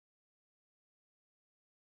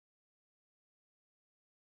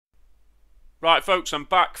Right, folks, I'm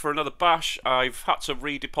back for another bash. I've had to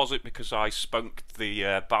redeposit because I spunked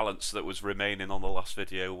the balance that was remaining on the last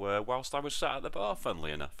video whilst I was sat at the bar,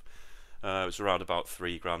 funnily enough. It was around about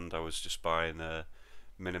 £3 grand. I was just buying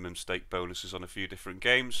minimum stake bonuses on a few different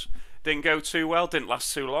games. Didn't go too well, didn't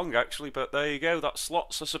last too long actually, but there you go, that's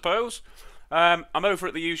slots I suppose. I'm over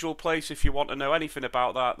at the usual place. If you want to know anything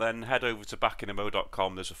about that, then head over to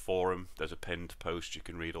backinamo.com. There's a forum, there's a pinned post, you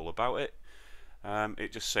can read all about it.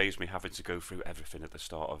 It just saves me having to go through everything at the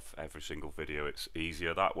start of every single video. It's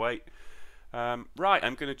easier that way. Right,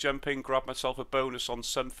 I'm going to jump in, grab myself a bonus on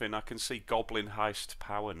something. I can see Goblin Heist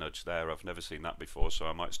Power Nudge there. I've never seen that before, so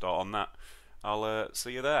I might start on that. I'll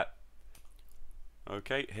see you there.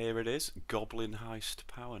 Okay, here it is. Goblin Heist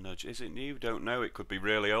Power Nudge. Is it new? Don't know. It could be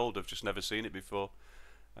really old. I've just never seen it before.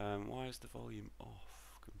 Why is the volume off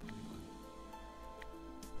completely?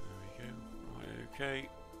 There we go. Right, okay.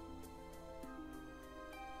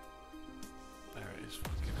 There it is,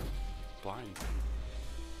 fucking blind.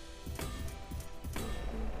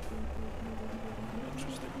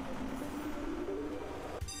 Interesting.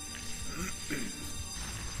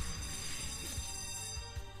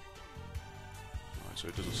 Right, so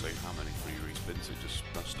it doesn't say how many free respins, it just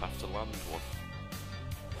must have to land one.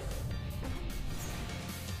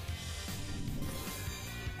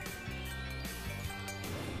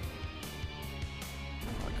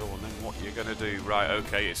 Go on then, what you're gonna do? Right,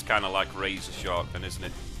 okay, it's kind of like Razor Shark then, isn't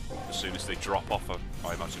it? As soon as they drop off,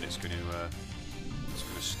 I imagine it's gonna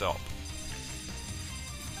stop.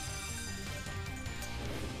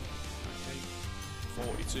 Okay,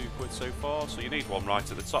 42 quid so far, so you need one right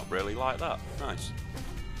at the top, really, like that. Nice.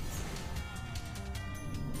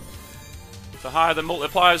 The higher the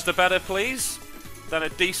multipliers, the better, please. Then a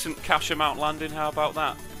decent cash amount landing, how about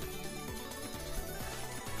that?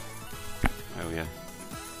 Oh yeah.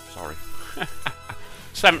 Sorry.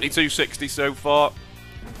 72.60 so far.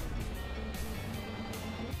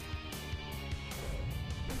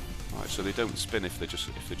 Right, so they don't spin if they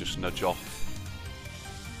just nudge off.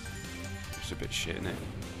 It's a bit shit, innit?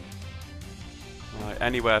 Right,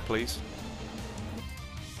 anywhere please.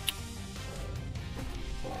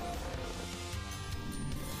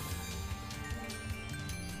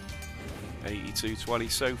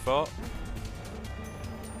 $82.20 so far.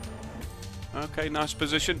 Okay, nice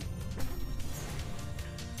position.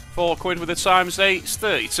 4 quid with the times 8, it's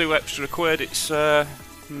 32 extra quid. It's am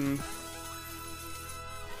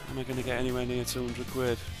I going to get anywhere near 200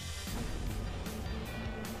 quid?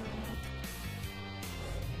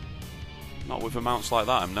 Not with amounts like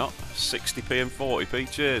that, I'm not. 60p and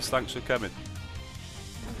 40p, cheers, thanks for coming.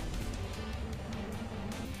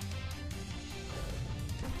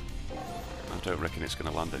 I don't reckon it's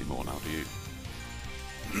going to land anymore now, do you?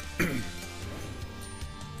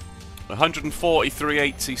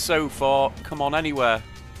 143.80 so far. Come on, anywhere.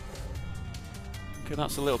 Okay,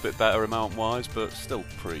 that's a little bit better amount wise, but still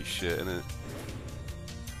pretty shit, isn't it?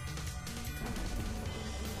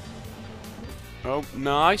 Oh,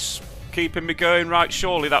 nice. Keeping me going. Right,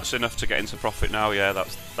 surely that's enough to get into profit now. Yeah,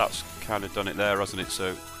 that's kind of done it there, hasn't it?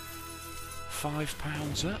 So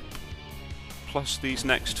 £5 up. Plus these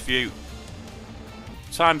next few.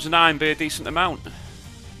 Times 9 be a decent amount.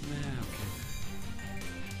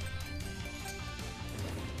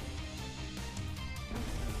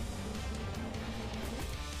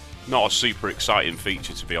 Not a super exciting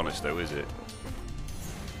feature, to be honest, though, is it?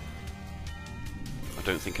 I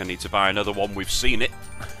don't think I need to buy another one. We've seen it.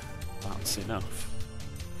 That's enough.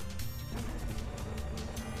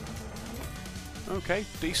 Okay,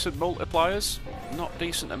 decent multipliers. Not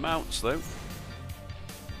decent amounts, though.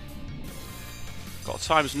 Got a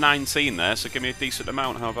times 19 there, so give me a decent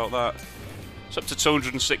amount. How about that? It's up to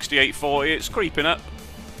 268.40. It's creeping up.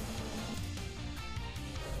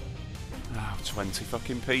 20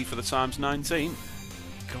 fucking p for the times 19.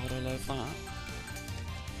 God, I love that.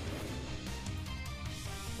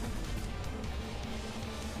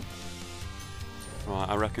 Right,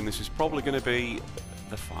 I reckon this is probably going to be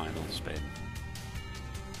the final spin.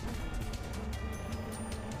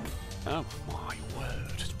 Oh my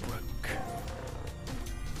word, it's broke.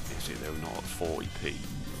 Is it though? Not at 40p.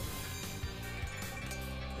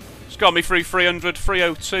 It's got me through 300,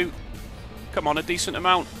 302. Come on, a decent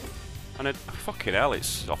amount. And it, fucking hell,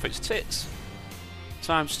 it's off its tits.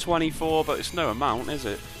 Times 24, but it's no amount, is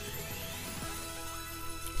it?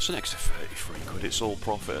 It's an extra 33 quid. It's all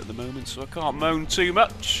profit at the moment, so I can't moan too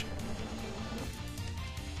much.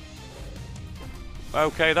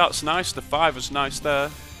 Okay, that's nice. The $5's nice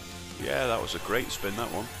there. Yeah, that was a great spin,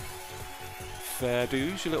 that one. Fair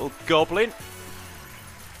dues, you little goblin.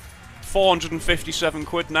 457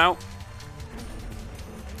 quid now.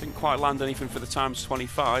 Didn't quite land anything for the times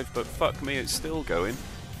 25, but fuck me, it's still going.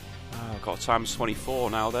 Oh, I've got a times 24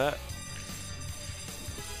 now there.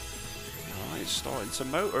 Oh, it's starting to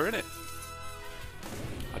motor, isn't it?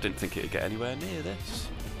 I didn't think it'd get anywhere near this.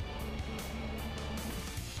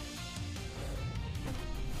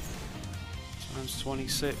 Times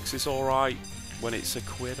 26 is alright when it's a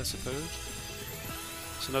quid, I suppose.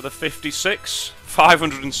 It's another 56.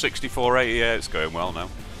 564.80, yeah, it's going well now.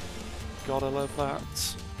 Gotta love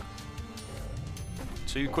that.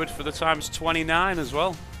 2 quid for the times 29 as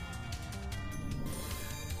well.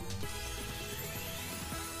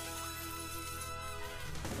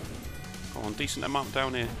 Go on, decent amount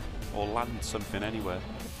down here. Or land something anywhere.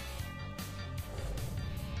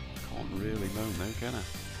 Can't really moan though, can I?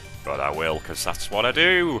 But I will, because that's what I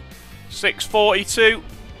do. 642.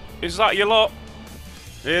 Is that your lot?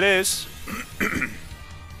 It is.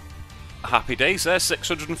 Happy days there,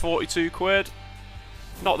 642 quid.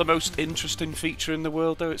 Not the most interesting feature in the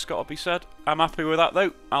world though, it's got to be said. I'm happy with that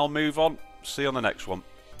though. I'll move on. See you on the next one.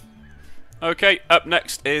 Okay, up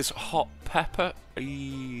next is Hot Pepper.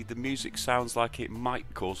 The music sounds like it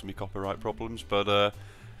might cause me copyright problems, but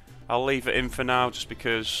I'll leave it in for now just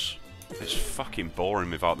because it's fucking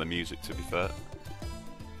boring without the music, to be fair.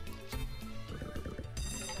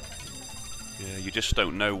 Yeah, you just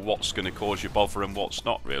don't know what's going to cause you bother and what's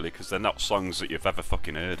not, really, because they're not songs that you've ever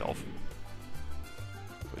fucking heard of.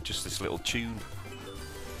 But just this little tune.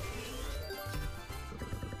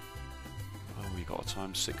 Oh, you got a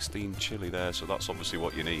times 16 chili there, so that's obviously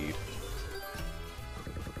what you need.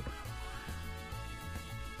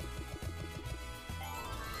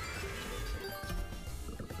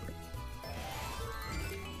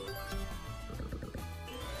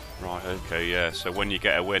 Right, okay, yeah, so when you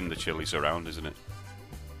get a win, the chili's around, isn't it?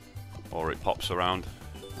 Or it pops around.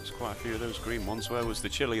 That's quite a few of those green ones. Where was the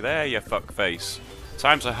chili? There, you fuckface.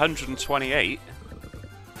 Times 128.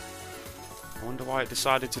 I wonder why it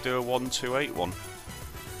decided to do a 128 one.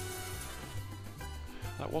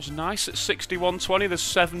 That was nice at 61.20. There's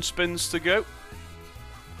 7 spins to go.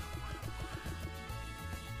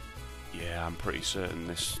 Yeah, I'm pretty certain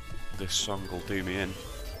this song will do me in.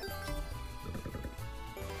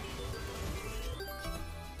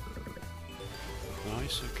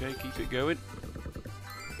 Nice, okay, keep it going.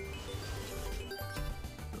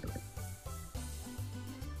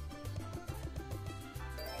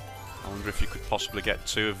 I wonder if you could possibly get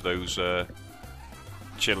 2 of those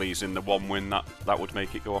chilies in the one win. That would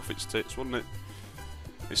make it go off its tits, wouldn't it?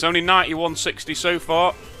 It's only 91.60 so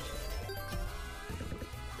far.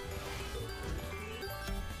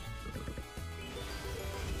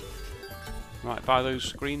 Right, buy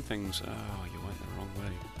those green things. Oh, you went the wrong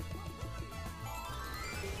way.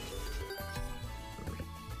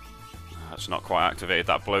 That's not quite activated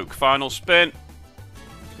that bloke. Final spin.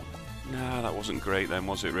 Nah, that wasn't great then,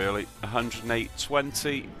 was it really?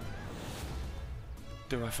 108.20.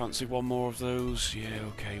 Do I fancy one more of those? Yeah,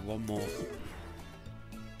 okay, one more.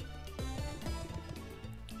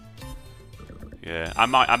 Yeah, I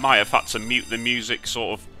might have had to mute the music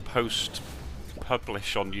sort of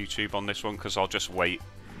post-publish on YouTube on this one, because I'll just wait.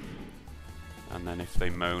 And then if they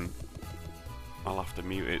moan, I'll have to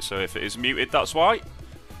mute it. So if it is muted, that's why.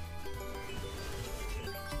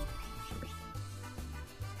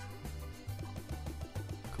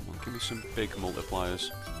 Give me some big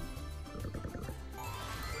multipliers.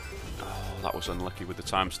 Oh, that was unlucky with the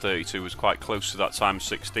times 32. It was quite close to that times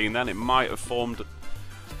 16 then. It might have formed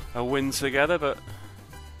a win together, but...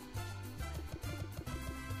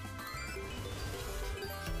 I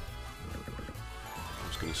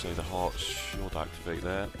was going to say the hearts should activate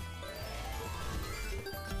there.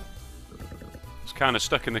 It's kind of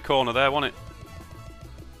stuck in the corner there, wasn't it?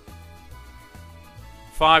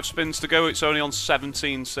 5 spins to go, it's only on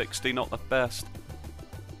 17.60, not the best.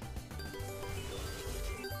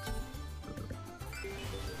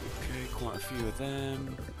 Okay, quite a few of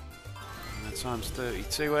them. And times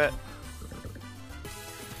 32 it.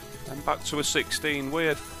 Then back to a 16,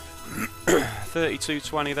 weird.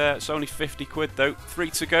 32.20 there, it's only 50 quid though.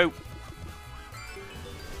 3 to go.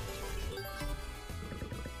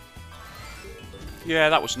 Yeah,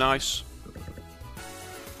 that was nice.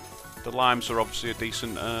 The limes are obviously a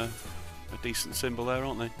decent symbol there,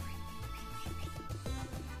 aren't they?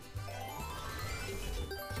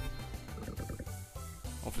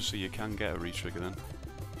 Obviously you can get a retrigger then.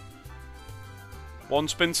 1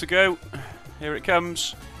 spin to go. Here it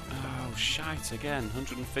comes. Oh, shite again.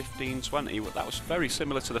 115.20. Well, that was very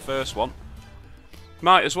similar to the first one.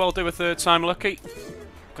 Might as well do a 3rd time lucky.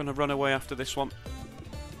 Gonna run away after this one.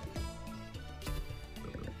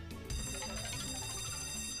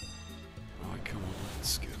 Right, come on,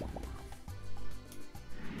 let's go.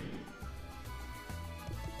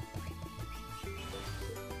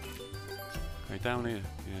 down here.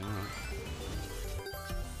 Yeah, alright.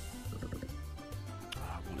 Oh,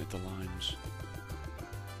 I wanted the limes.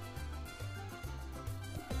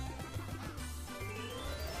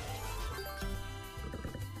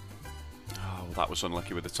 Oh, well, that was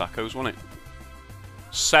unlucky with the tacos, wasn't it?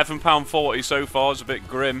 £7.40 so far is a bit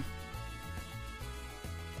grim.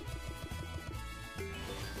 Are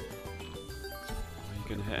you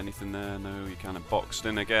going to hit anything there? No, you kind of boxed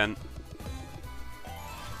in again.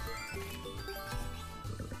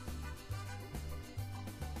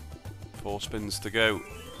 Four spins to go.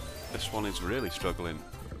 This one is really struggling.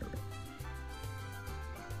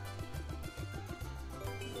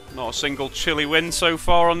 Not a single chili win so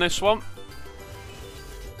far on this one.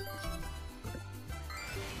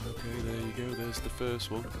 Okay, there you go. There's the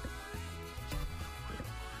first one.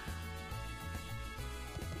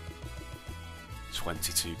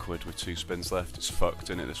 £22 with 2 spins left. It's fucked,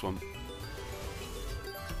 isn't it, this one?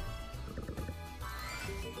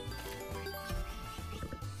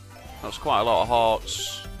 That's quite a lot of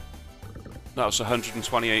hearts. That was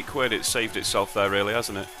 £128. It saved itself there, really,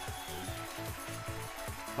 hasn't it?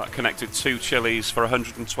 That connected 2 chilies for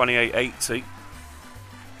 128.80.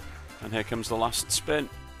 And here comes the last spin.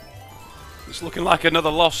 It's looking like another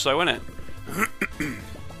loss, though, isn't it?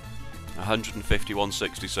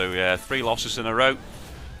 151.60. So yeah, 3 losses in a row.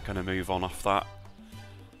 Gonna move on off that.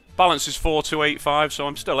 Balance is 4285, so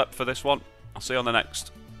I'm still up for this one. I'll see you on the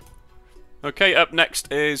next. Okay, up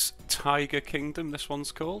next is Tiger Kingdom, this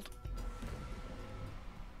one's called.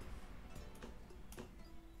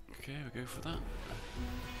 Okay, we'll go for that.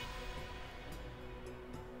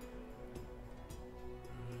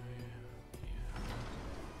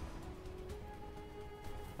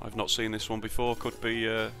 I've not seen this one before. Could be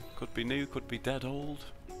new, could be dead old.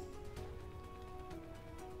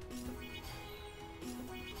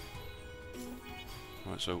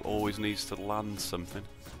 Right, so always needs to land something.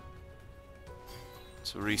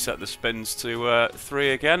 So reset the spins to 3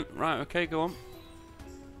 again. Right, okay, go on.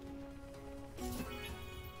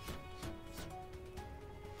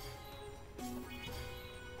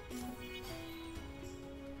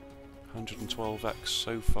 $112x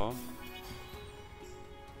so far.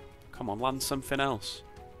 Come on, land something else.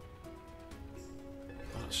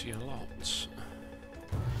 That's your lot.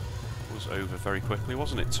 Was over very quickly,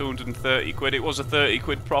 wasn't it? £230. It was a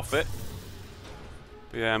 £30 profit.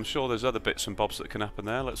 But yeah, I'm sure there's other bits and bobs that can happen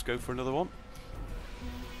there. Let's go for another one.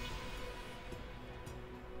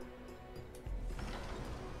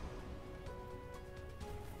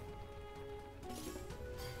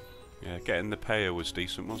 Yeah, getting the payer was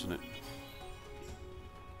decent, wasn't it?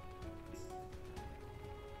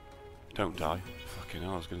 Don't die. Fucking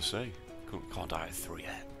hell, I was going to say. Can't die at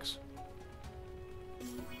 3x.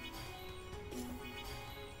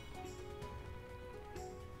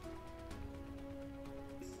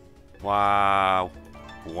 Wow.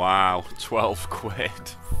 Wow.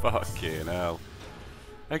 £12. Fucking hell.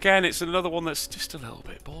 Again, it's another one that's just a little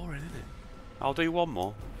bit boring, isn't it? I'll do one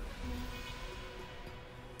more.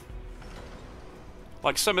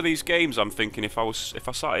 Like some of these games, I'm thinking if I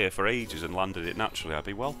sat here for ages and landed it naturally, I'd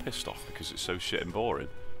be well pissed off because it's so shit and boring.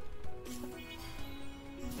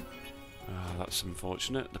 Ah, that's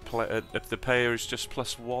unfortunate. The payer is just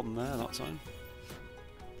 +1 there that time.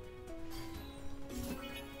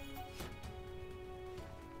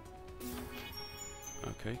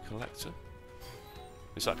 Okay, collector.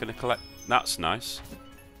 Is that going to collect? That's nice.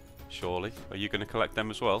 Surely. Are you going to collect them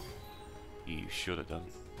as well? You should have done.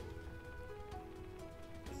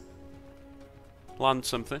 Land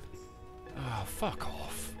something. Oh, fuck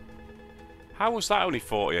off. How was that only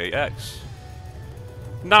 48x?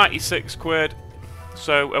 £96.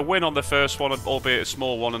 So a win on the first one, albeit a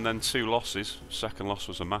small one, and then 2 losses. Second loss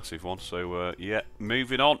was a massive one. So yeah,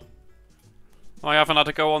 moving on. I haven't had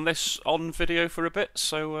a go on this on video for a bit,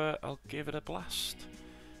 so I'll give it a blast.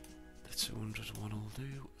 The 200 one will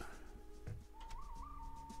do.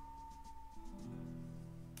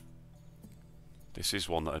 This is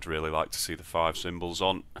one that I'd really like to see the 5 symbols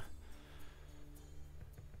on.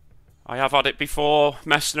 I have had it before,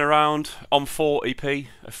 messing around on 40p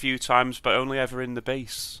a few times, but only ever in the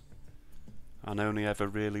base. And only ever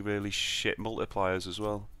really, really shit multipliers as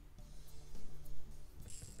well.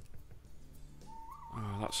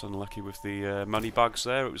 Oh, that's unlucky with the money bags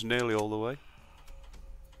there. It was nearly all the way.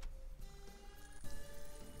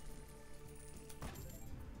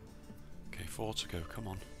 Okay, 4 to go. Come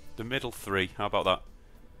on. The middle 3. How about that?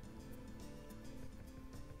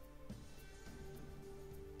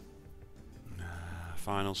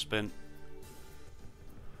 Final spin.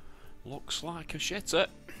 Looks like a shitter.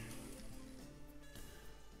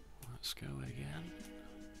 Let's go again.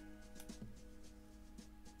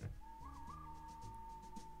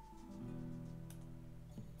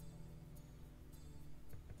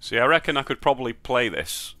 See, I reckon I could probably play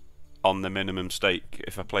this on the minimum stake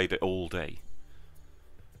if I played it all day.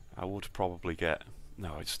 I would probably get...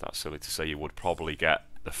 No, it's that silly to say you would probably get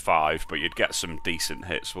the 5, but you'd get some decent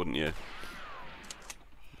hits, wouldn't you?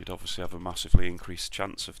 You'd obviously have a massively increased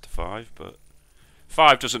chance of the 5, but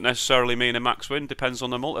 5 doesn't necessarily mean a max win. Depends on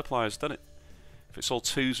the multipliers, doesn't it? If it's all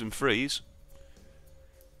 2s and 3s,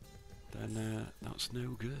 then that's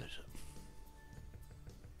no good.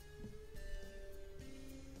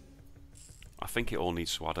 I think it all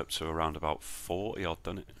needs to add up to around about 40 odd,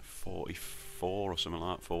 doesn't it? 44 or something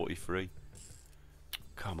like that, 43.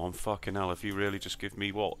 Come on, fucking hell, have you really just give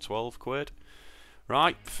me, what, 12 quid?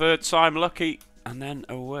 Right, third time lucky, and then,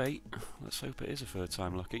 oh wait, let's hope it is a third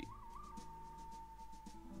time lucky.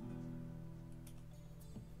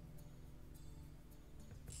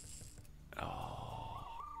 Oh.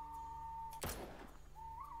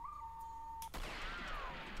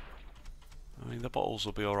 I mean, the bottles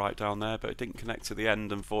will be alright down there, but it didn't connect to the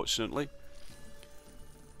end, unfortunately.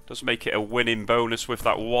 Does make it a winning bonus with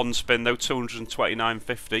that one spin though,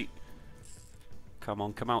 229.50. Come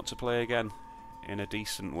on, come out to play again in a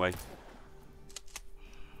decent way.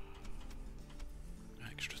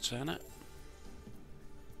 Extra turner.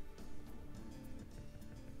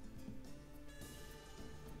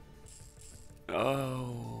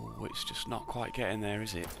 Oh, it's just not quite getting there,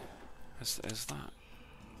 is it? Is that?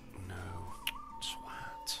 No.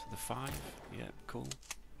 Twat. The 5? Yep, cool.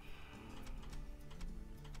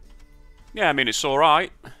 Yeah, I mean, it's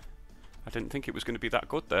alright. I didn't think it was going to be that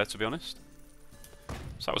good there, to be honest.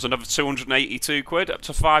 So that was another 282 quid, up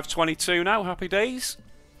to 522 now. Happy days.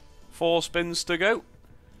 4 spins to go.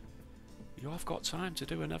 You have got time to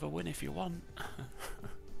do another win if you want.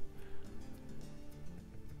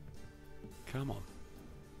 Come on.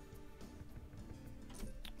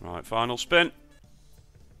 Right, final spin.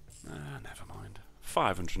 Never mind.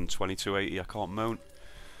 522.80, I can't moan.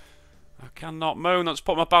 I cannot moan. That's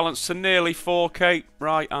put my balance to nearly 4k.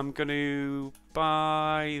 Right, I'm going to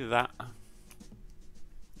buy that.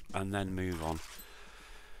 And then move on.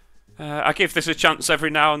 I give this a chance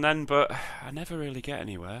every now and then, but I never really get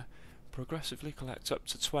anywhere. Progressively collect up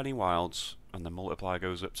to 20 wilds, and the multiplier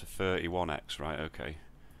goes up to 31x. Right, okay.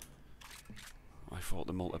 I thought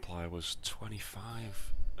the multiplier was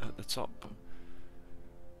 25 at the top.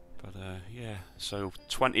 But yeah, so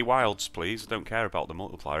 20 wilds please. I don't care about the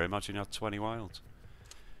multiplier. Imagine you had 20 wilds.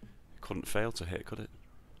 It couldn't fail to hit, could it?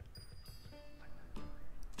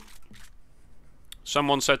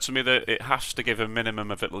 Someone said to me that it has to give a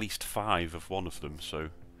minimum of at least 5 of one of them, so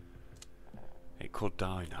it could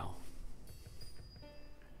die now.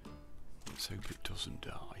 Let's hope it doesn't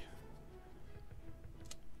die.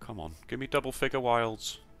 Come on, give me double figure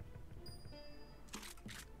wilds.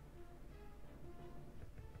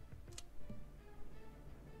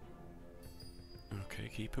 Okay,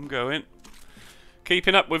 keep them going.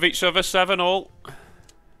 Keeping up with each other, 7 all.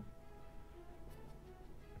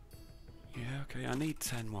 Yeah, okay, I need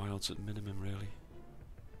 10 wilds at minimum, really.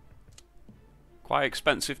 Quite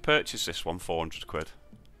expensive purchase, this one, 400 quid.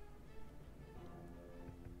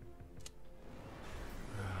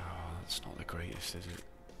 Oh, that's not the greatest, is it?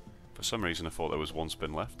 For some reason I thought there was one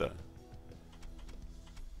spin left there.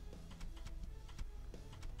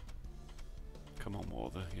 Come on,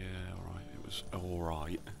 water. Yeah, alright. It was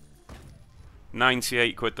alright.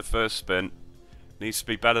 98 quid the first spin. Needs to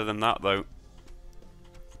be better than that, though.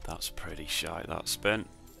 That's pretty shy, that spin.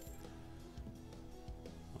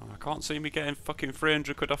 Oh, I can't see me getting fucking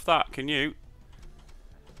 300 quid off that, can you?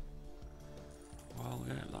 Well,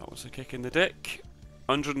 yeah, that was a kick in the dick.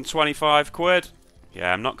 125 quid.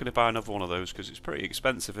 Yeah, I'm not going to buy another one of those because it's pretty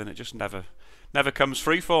expensive and it just never comes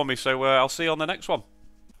free for me. So I'll see you on the next one.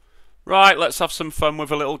 Right, let's have some fun with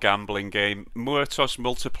a little gambling game. Muertos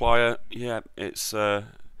multiplier. Yeah, it's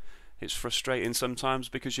frustrating sometimes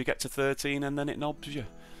because you get to 13 and then it knobs you.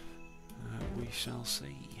 We shall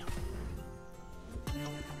see.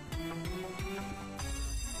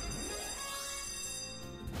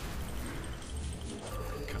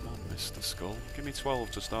 Come on, Mr. Skull. Give me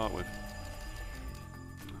 12 to start with.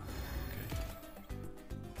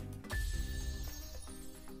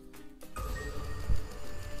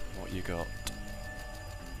 What you got?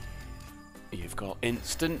 You've got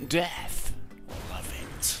instant death. Love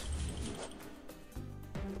it.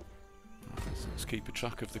 Let's keep a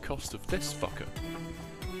track of the cost of this fucker.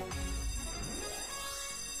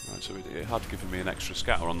 Right, so it had given me an extra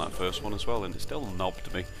scatter on that first one as well, and it still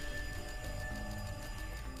knobbed me.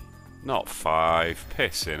 Not 5.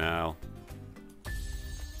 Pissing hell.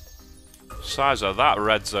 Size of that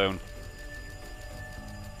red zone.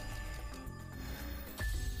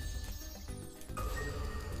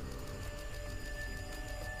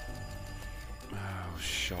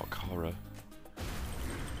 shock horror.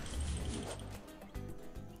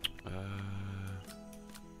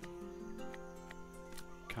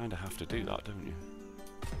 Kinda have to do that, don't you?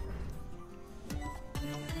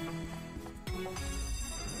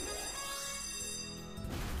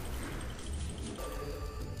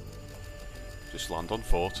 Just land on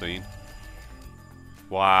 14.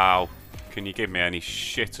 Wow. Can you give me any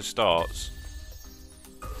shitter starts?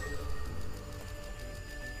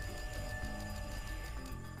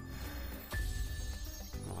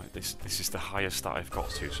 Right, this is the highest that I've got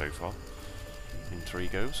to so far. In 3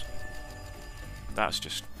 goes. That's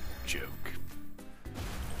just joke.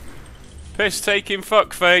 Piss taking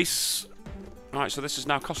fuckface. Right, so this has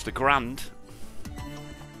now cost £1,000.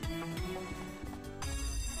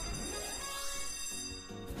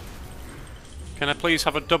 Can I please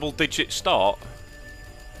have a double-digit start?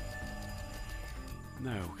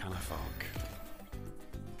 No, can I fuck?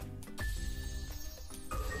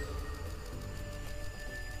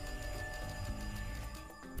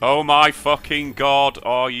 Oh my fucking god,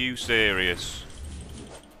 are you serious?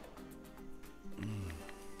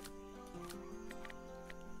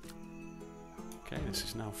 Okay, this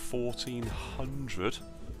is now 1400.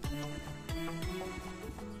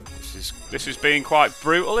 This is being quite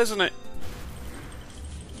brutal, isn't it?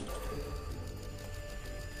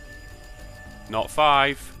 Not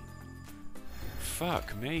 5.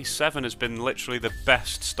 Fuck me, 7 has been literally the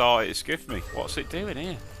best start it's given me. What's it doing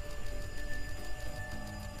here?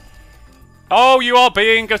 Oh, you are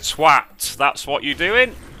being a twat. That's what you're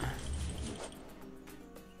doing.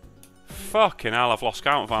 Fucking hell, I've lost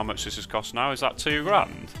count of how much this has cost now. Is that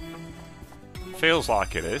 £2,000? Feels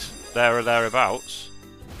like it is. There or thereabouts.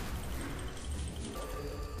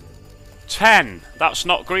 10. That's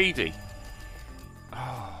not greedy.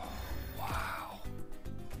 Oh, wow.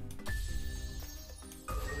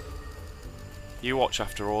 You watch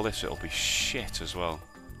after all this, it'll be shit as well.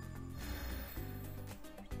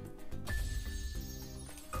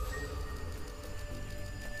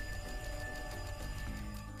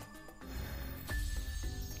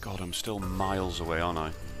 God, I'm still miles away, aren't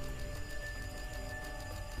I?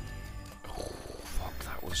 Oh, fuck,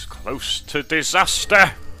 that was close to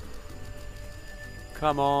disaster!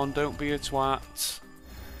 Come on, don't be a twat.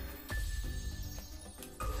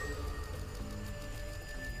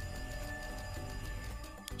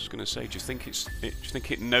 I was gonna say, do you think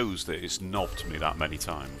it knows that it's knobbed me that many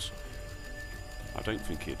times? I don't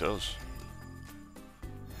think it does.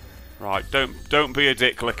 Right, don't be a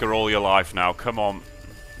dick licker all your life now, come on.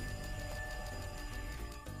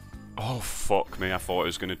 Oh, fuck me, I thought it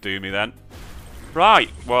was going to do me then. Right,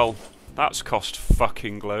 well, that's cost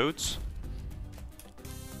fucking loads.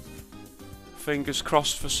 Fingers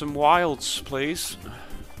crossed for some wilds, please.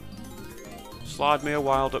 Slide me a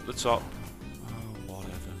wild up the top. Oh,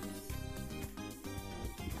 whatever.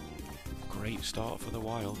 Great start for the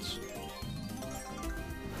wilds.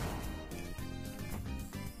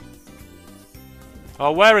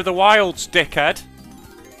 Oh, where are the wilds, dickhead?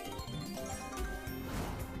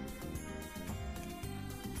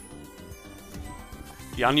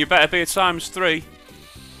 Yeah, and you better be a ×3.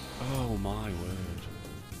 Oh my word.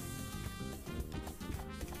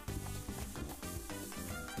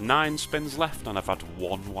 9 spins left and I've had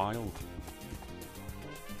 1 wild.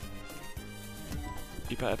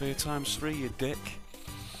 You better be a ×3, you dick.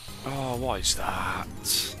 Oh, what is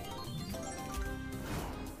that?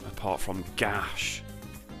 Apart from gash.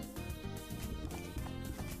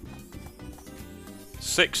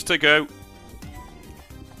 6 to go.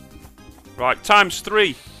 Right,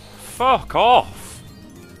 ×3. Fuck off.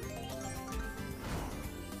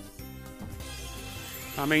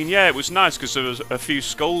 I mean, yeah, it was nice because there was a few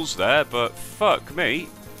skulls there, but fuck me.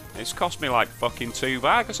 It's cost me like fucking 2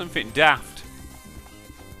 bags or something daft.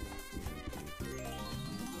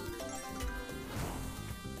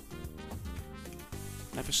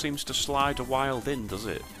 Never seems to slide a wild in, does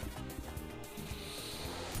it?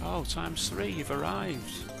 Oh, ×3, you've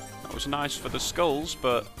arrived. That was nice for the skulls,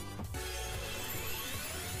 but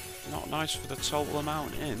not nice for the total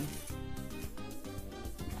amount in.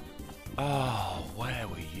 Oh, where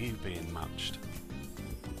were you being matched?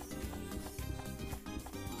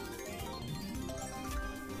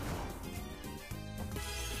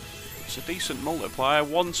 It's a decent multiplier.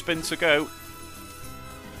 1 spin to go.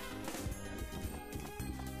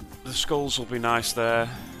 The skulls will be nice there.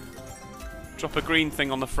 Drop a green thing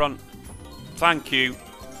on the front. Thank you.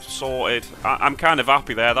 Sorted. I'm kind of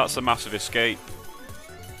happy there. That's a massive escape.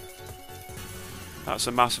 That's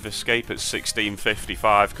a massive escape at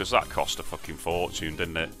 16.55 because that cost a fucking fortune,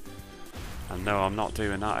 didn't it? And no, I'm not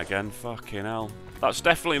doing that again. Fucking hell. That's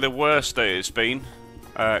definitely the worst that it's been.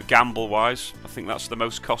 gamble wise. I think that's the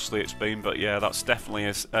most costly it's been, but yeah, that's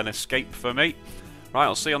definitely an escape for me. Right,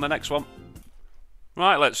 I'll see you on the next one.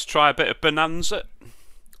 Right, let's try a bit of Bonanza.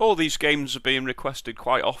 All these games are being requested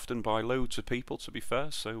quite often by loads of people, to be fair,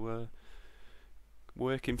 so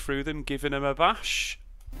working through them, giving them a bash.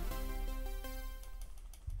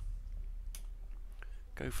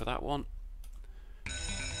 Go for that one.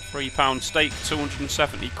 £3 stake,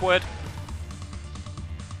 270 quid.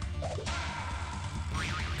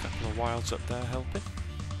 Couple of wilds up there helping.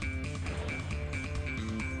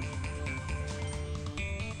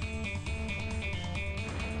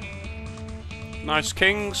 Nice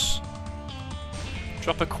kings.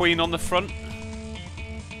 Drop a queen on the front. I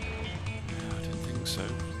don't think so.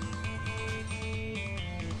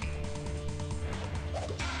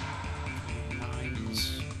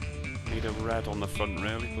 Nines. Need a red on the front,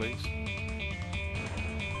 really, please.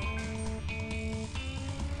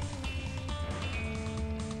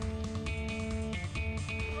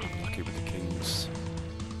 Unlucky with the kings.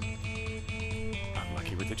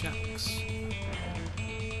 Unlucky with the jacks.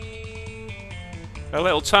 A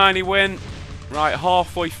little tiny win. Right,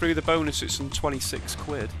 halfway through the bonus, it's on 26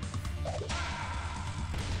 quid.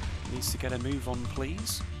 Needs to get a move on,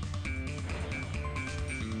 please.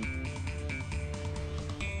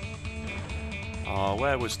 Oh,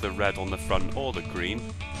 where was the red on the front or the green?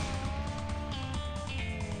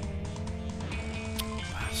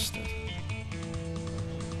 Bastard.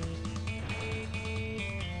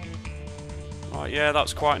 Right, yeah,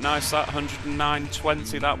 that's quite nice, that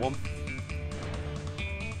 109.20, that one.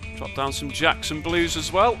 Drop down some jacks and blues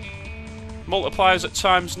as well. Multipliers at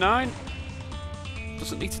 ×9.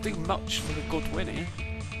 Doesn't need to do much for a good win here.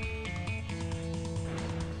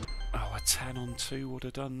 Oh, a 10 on 2 would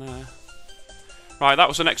have done there. Right, that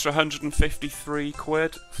was an extra 153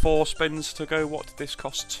 quid. 4 spins to go. What did this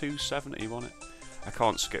cost? 270, wasn't it? I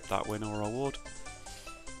can't skip that win or I would.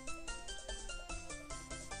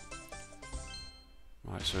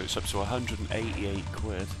 Right, so it's up to 188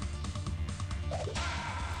 quid.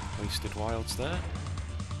 Wasted wilds there.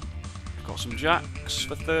 Got some jacks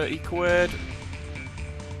for 30 quid.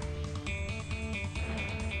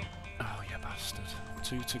 Oh, you bastard.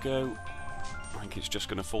 2 to go. I think it's just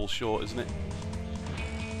going to fall short, isn't it?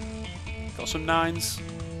 Got some 9s. Yeah,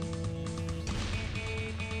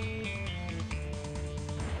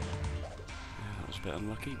 that was a bit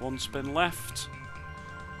unlucky. 1 spin left.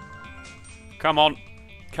 Come on.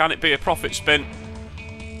 Can it be a profit spin?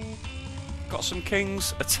 Got some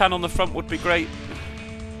kings. A 10 on the front would be great.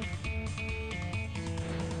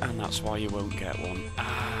 And that's why you won't get one.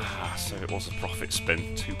 Ah, so it was a profit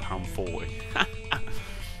spin. £2.40.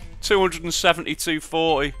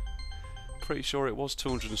 272.40. Pretty sure it was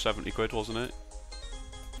 270 quid, wasn't it?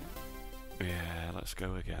 Yeah, let's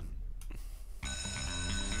go again.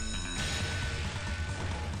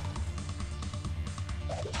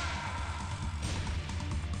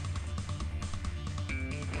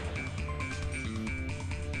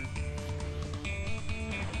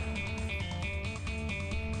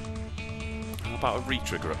 How about a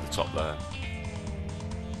re-trigger at the top there?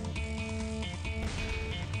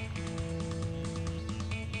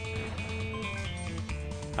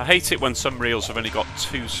 I hate it when some reels have only got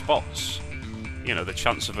 2 spots. You know, the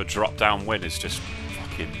chance of a drop-down win is just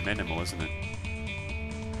fucking minimal, isn't it?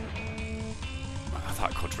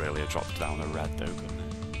 That could really have dropped down a red though, couldn't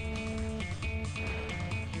it?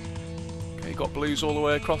 Okay, got blues all the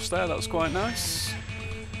way across there, that's quite nice.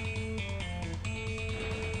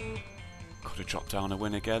 Could have dropped down a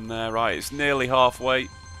win again there. Right, it's nearly halfway.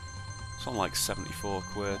 It's on like 74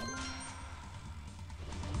 quid.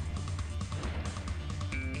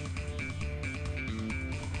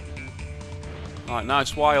 Right,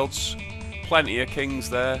 nice wilds. Plenty of kings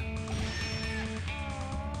there.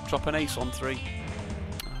 Drop an ace on 3.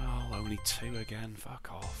 Oh, only 2 again. Fuck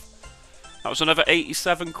off. That was another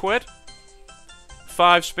 87 quid.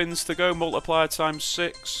 5 spins to go. Multiplier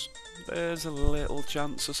 ×6. There's a little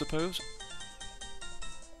chance, I suppose.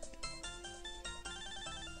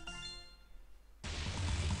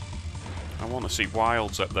 I want to see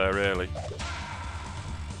wilds up there, really.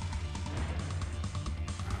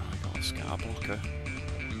 Scar blocker.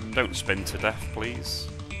 Don't spin to death, please.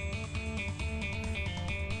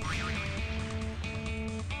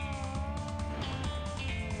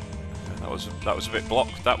 That was a bit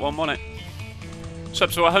blocked, that one, wasn't it? So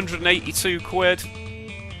up to 182 quid.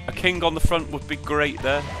 A king on the front would be great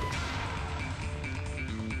there.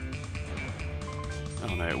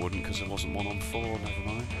 Oh no, it wouldn't because there wasn't one on 4, never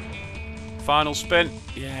mind. Final spin.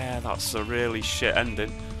 Yeah, that's a really shit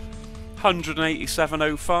ending.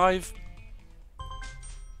 187.05.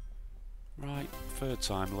 Right, third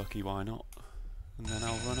time lucky, why not? And then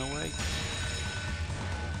I'll run away.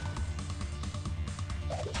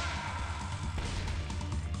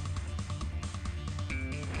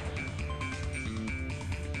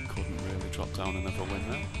 Couldn't really drop down another win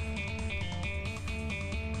though.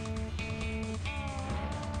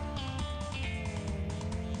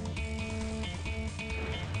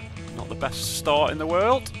 Not the best start in the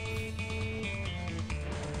world.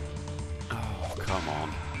 Oh, come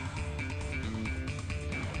on.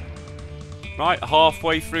 Right,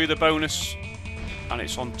 halfway through the bonus, and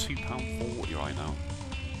it's on £2.40 right now.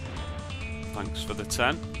 Thanks for the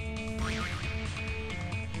 10.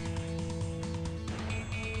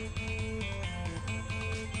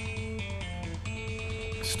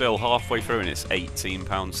 Still halfway through and it's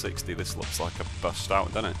 £18.60. This looks like a bust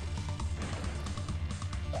out, doesn't it?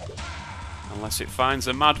 Unless it finds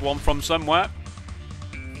a mad one from somewhere.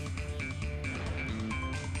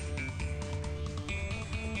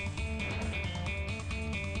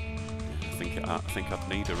 I think I'd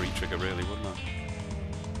need a re-trigger really, wouldn't I?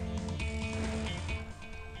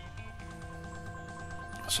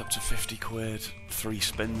 It's up to 50 quid. 3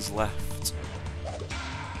 spins left.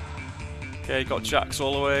 Okay, got jacks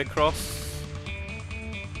all the way across.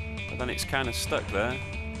 But then it's kind of stuck there.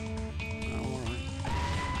 Oh,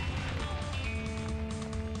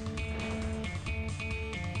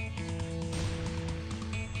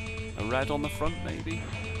 alright. A red on the front, maybe?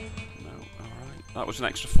 That was an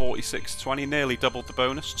extra 46.20, nearly doubled the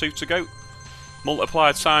bonus. 2 to go.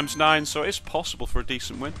 Multiplier times 9, so it is possible for a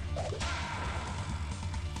decent win.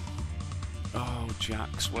 Oh,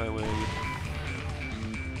 jacks, where were you?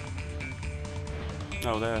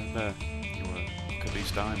 Oh, there. You were. Look at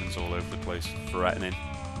these diamonds all over the place, threatening.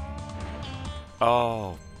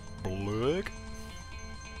 Oh, blurg.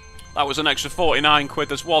 That was an extra 49 quid.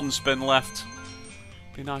 There's 1 spin left.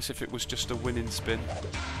 Be nice if it was just a winning spin.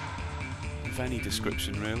 Of any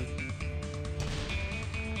description, really.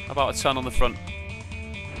 How about a 10 on the front?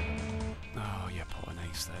 Oh, you put an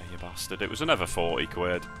ace there, you bastard. It was another 40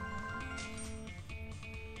 quid.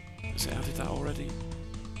 Has it added that already?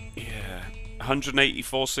 Yeah.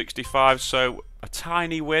 184.65, so a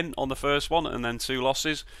tiny win on the first one and then 2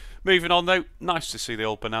 losses. Moving on though, nice to see the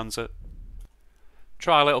old bonanza.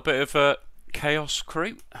 Try a little bit of Chaos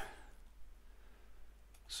Crew.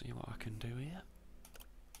 See what I can do here.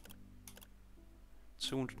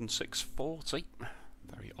 206.40.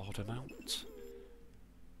 Very odd amount.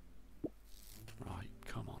 Right,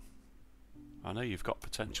 come on. I know you've got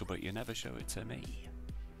potential, but you never show it to me.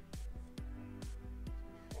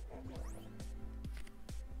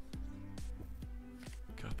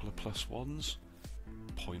 Couple of +1s.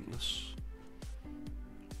 Pointless.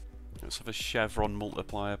 Let's have a chevron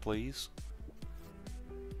multiplier, please.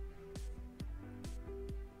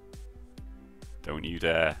 Don't you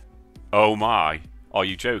dare. Oh my. Are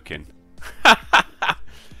you joking?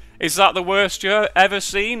 Is that the worst you've ever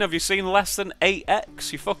seen? Have you seen less than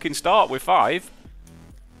 8x? You fucking start with 5.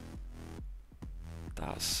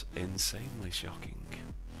 That's insanely shocking.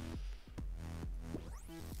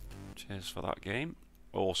 Cheers for that game.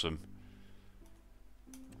 Awesome.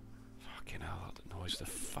 Fucking hell, that annoys the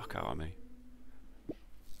fuck out of me.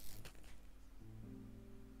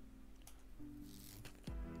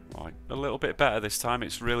 Right, a little bit better this time.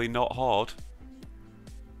 It's really not hard.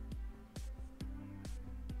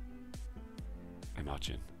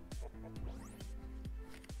 Imagine.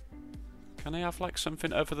 Can I have like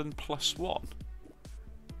something other than +1?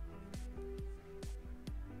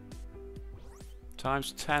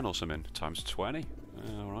 Times 10 or something. Times 20.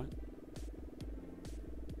 Alright.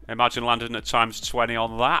 Imagine landing at times 20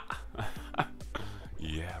 on that.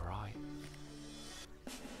 Yeah, right.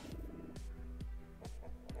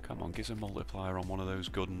 Come on, give us a multiplier on one of those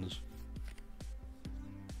good ones.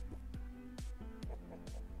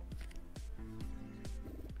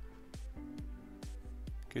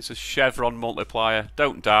 Give us a chevron multiplier.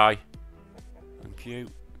 Don't die. Thank you.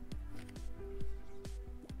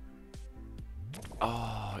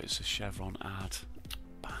 Oh, it's a chevron add.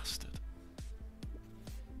 Bastard.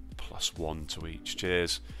 +1 to each.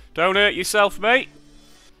 Cheers. Don't hurt yourself, mate.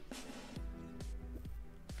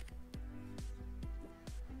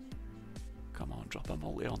 Come on, drop a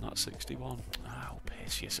multi on that 61. Oh,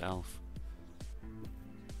 piss yourself.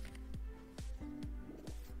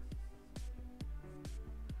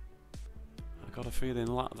 I got a feeling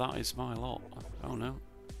that is my lot. Oh no.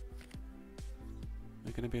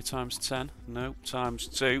 They're going to be a times 10. No, times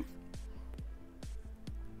 2.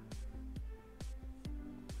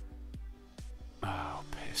 Oh,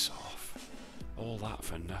 piss off. All that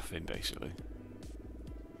for nothing, basically.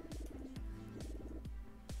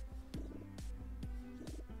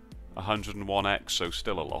 101x, so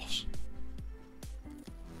still a loss.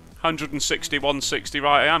 160, 160,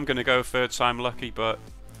 right, I am going to go third time lucky, but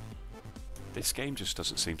this game just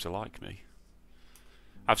doesn't seem to like me.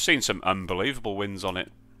 I've seen some unbelievable wins on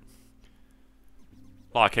it.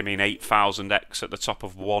 Like, I mean, 8,000x at the top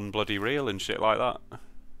of one bloody reel and shit like that.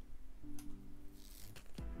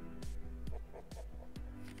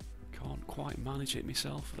 Can't quite manage it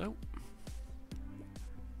myself, though.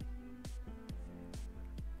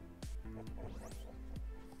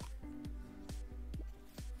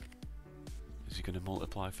 Is he going to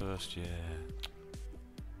multiply first? Yeah.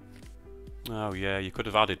 Oh yeah, you could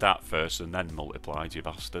have added that first and then multiplied, you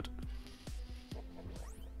bastard.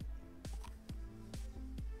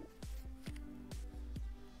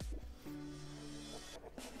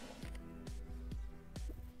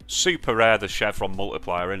 Super rare, the chevron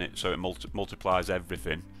multiplier, innit? So it multiplies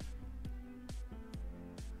everything.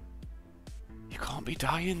 You can't be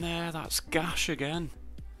dying there, that's gash again.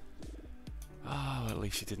 Oh, at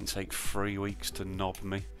least he didn't take 3 weeks to knob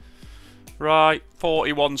me. Right,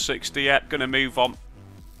 4160, yep, gonna move on.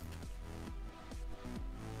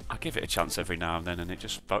 I give it a chance every now and then and it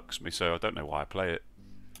just fucks me, so I don't know why I play it.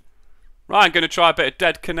 Right, I'm gonna try a bit of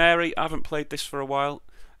Dead Canary. I haven't played this for a while.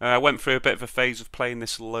 I went through a bit of a phase of playing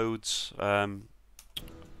this loads on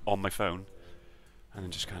my phone. And then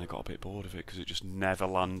just kind of got a bit bored of it because it just never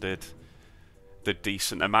landed the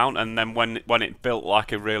decent amount. And then when it built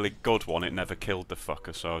like a really good one, it never killed the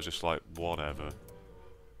fucker, so I was just like, whatever.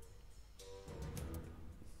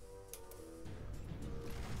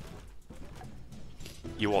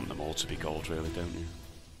 You want them all to be gold, really, don't you?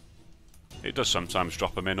 It does sometimes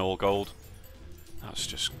drop them in all gold. That's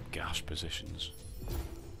just gash positions.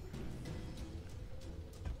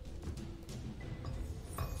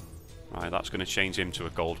 Right, that's going to change him to a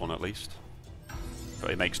gold one at least.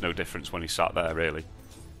 But it makes no difference when he's sat there, really.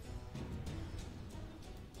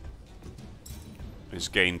 He's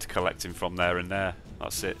gained collecting from there and there.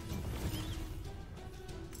 That's it.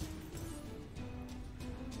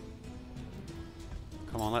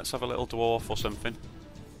 Come on, let's have a little dwarf or something.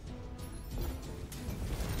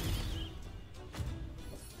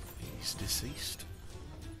 He's deceased.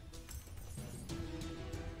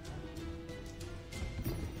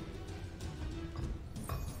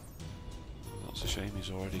 That's a shame,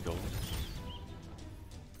 he's already gold.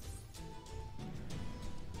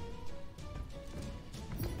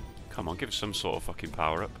 Come on, give us some sort of fucking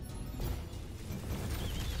power up.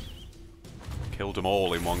 Killed them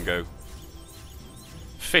all in one go.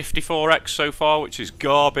 54x so far, which is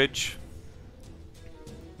garbage.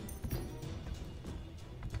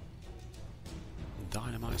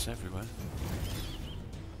 Dynamites everywhere.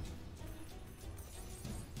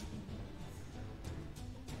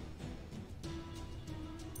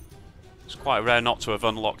 It's quite rare not to have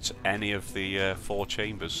unlocked any of the 4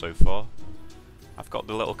 chambers so far. I've got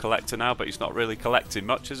the little collector now, but he's not really collecting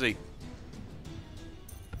much, is he?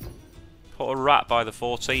 Put a rat by the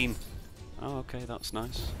 14. Oh, okay, that's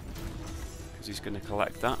nice. Because he's going to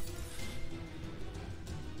collect that.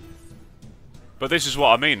 But this is what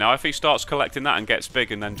I mean now. If he starts collecting that and gets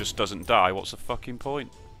big and then just doesn't die, what's the fucking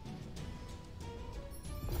point?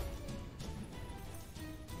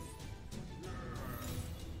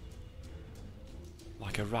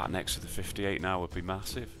 Like a rat next to the 58 now would be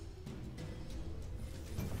massive.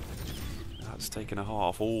 That's taken a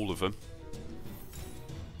heart off all of them.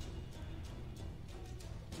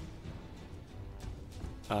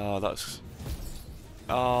 Oh, that's...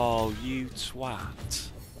 Oh, you twat.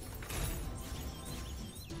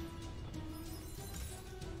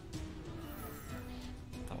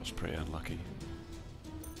 That was pretty unlucky.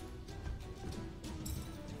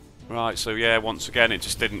 Right, so yeah, once again, it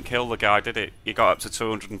just didn't kill the guy, did it? He got up to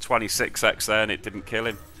 226x there and it didn't kill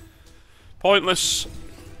him. Pointless.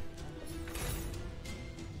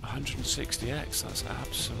 160x, that's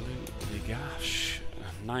absolutely gash.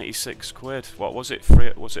 96 quid. What was it?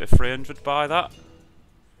 Was it a 300 buy that?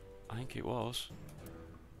 I think it was.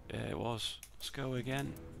 Yeah, it was. Let's go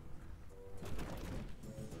again.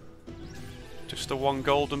 Just the 1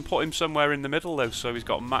 gold and put him somewhere in the middle though, so he's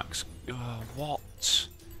got max. Oh, what?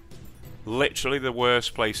 Literally the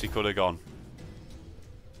worst place he could have gone.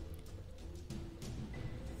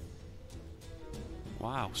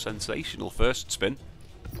 Wow, sensational first spin.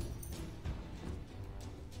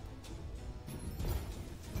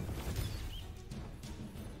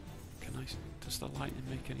 Does the lightning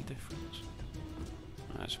make any difference?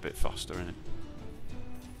 That's a bit faster, isn't it?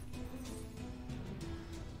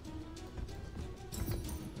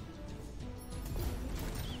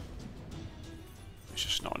 It's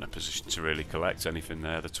just not in a position to really collect anything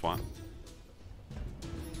there, the twat.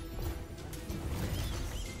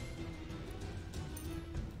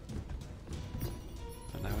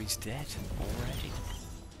 He's dead already.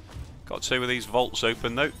 Got 2 of these vaults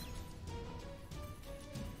open though.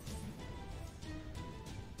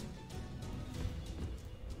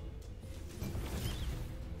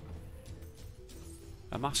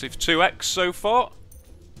 A massive 2x so far.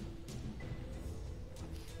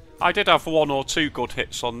 I did have 1 or 2 good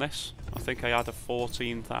hits on this. I think I had a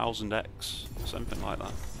 14,000x, something like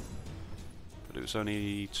that. But it was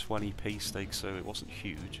only 20p stake, so it wasn't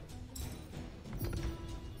huge.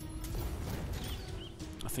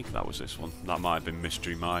 I think that was this one. That might have been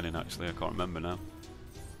mystery mining actually, I can't remember now.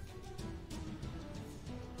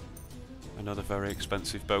 Another very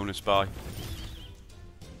expensive bonus buy.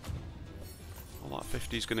 Well, that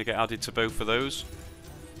 50 is going to get added to both of those.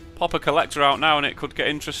 Pop a collector out now and it could get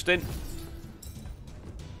interesting.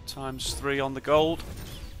 ×3 on the gold.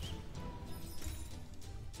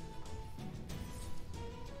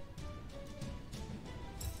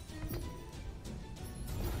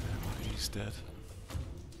 He's dead.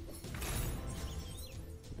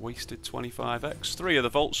 Wasted 25x. 3 of the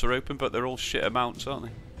vaults are open, but they're all shit amounts, aren't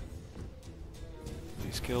they?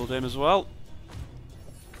 He's killed him as well.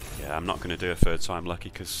 Yeah, I'm not going to do a 3rd time lucky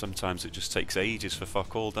because sometimes it just takes ages for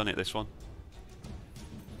fuck all, doesn't it, this one?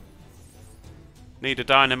 Need a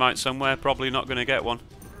dynamite somewhere, probably not going to get one.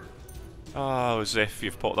 Oh, as if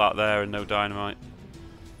you've put that there and no dynamite.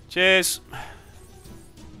 Cheers!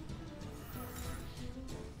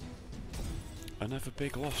 Another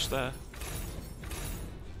big loss there.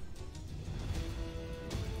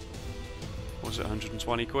 Was it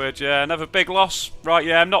 120 quid? Yeah, another big loss. Right,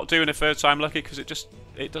 yeah, I'm not doing a 3rd time lucky because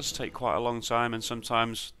it does take quite a long time and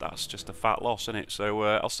sometimes that's just a fat loss, isn't it? So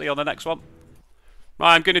I'll see you on the next one.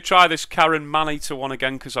 Right, I'm going to try this Karen Maneater one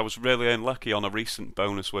again because I was really unlucky on a recent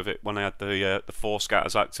bonus with it when I had the 4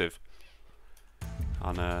 scatters active.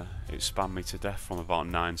 And it spammed me to death from about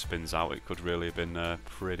 9 spins out. It could really have been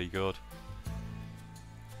pretty good.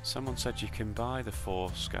 Someone said you can buy the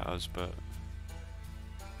 4 scatters, but...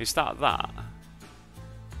 Is that?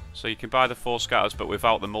 So you can buy the 4 scatters but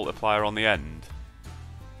without the multiplier on the end?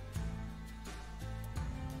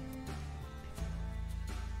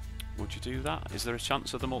 Would you do that? Is there a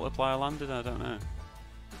chance of the multiplier landing? I don't know.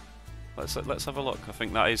 Let's have a look. I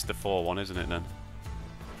think that is the 4 one, isn't it then?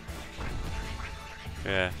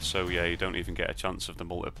 Yeah, so yeah, you don't even get a chance of the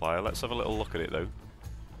multiplier. Let's have a little look at it though.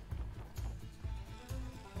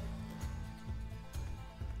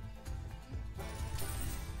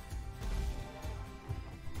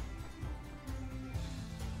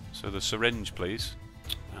 So the syringe, please.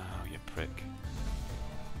 Oh, you prick.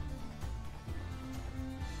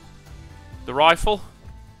 The rifle?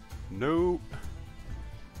 No.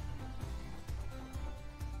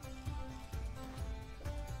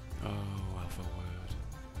 Oh, alpha word.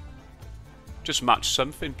 Just match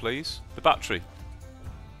something, please. The battery.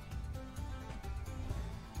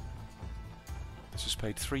 This has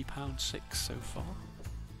paid £3.06 so far.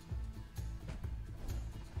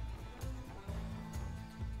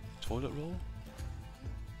 Toilet roll?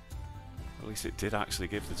 At least it did actually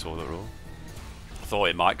give the toilet roll. I thought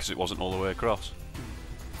it might because it wasn't all the way across.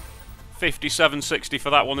 57.60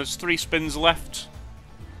 for that one. There's 3 spins left.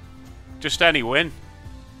 Just any win.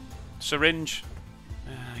 Syringe.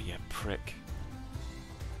 Ah, you prick.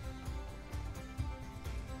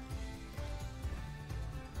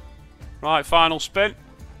 Right, final spin.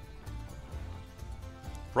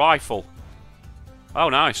 Rifle. Oh,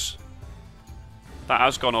 nice. That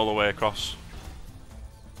has gone all the way across.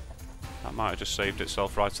 That might have just saved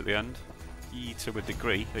itself right at the end. To a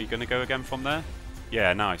degree. Are you going to go again from there?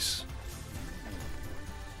 Yeah, nice.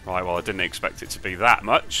 Right, well, I didn't expect it to be that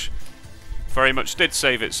much. Very much did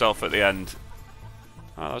save itself at the end.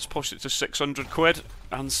 Let's push it to 600 quid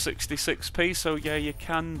and 66p. So, yeah, you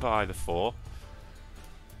can buy the 4.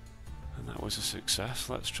 And that was a success.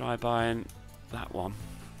 Let's try buying that one.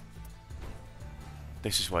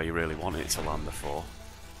 This is where you really want it to land the 4.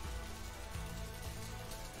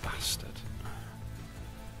 Bastard.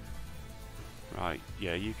 Right,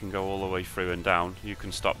 yeah, you can go all the way through and down. You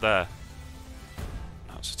can stop there.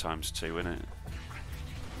 That's a ×2, isn't it?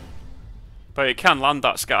 But it can land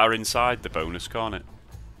that scatter inside the bonus, can't it?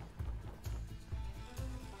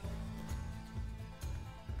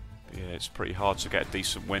 But yeah, it's pretty hard to get a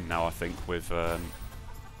decent win now, I think, with that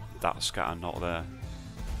scatter not there.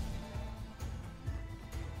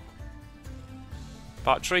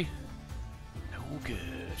 Battery? No good.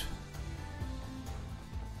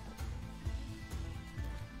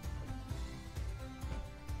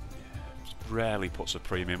 Yeah, rarely puts a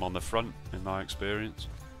premium on the front, in my experience.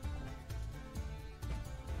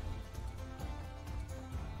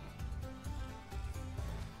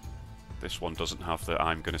 this one doesn't have the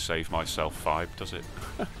I'm going to save myself vibe, does it?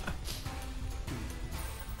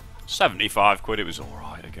 75 quid, it was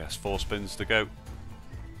alright, I guess. 4 spins to go.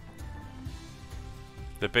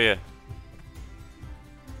 The beer.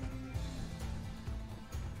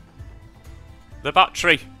 The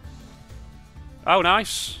battery. Oh,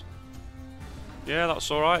 nice. Yeah, that's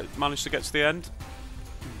alright. Managed to get to the end.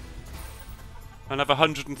 Another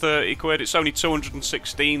 130 quid. It's only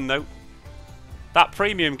 216 though. That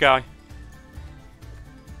premium guy.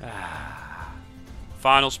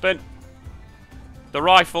 Final spin. The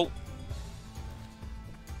rifle.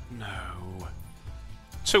 No.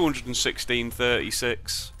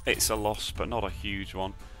 216.36. It's a loss, but not a huge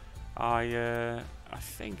one. I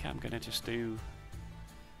think I'm gonna just do.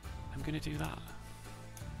 I'm gonna do that.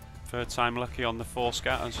 Third time lucky on the 4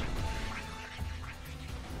 scatters.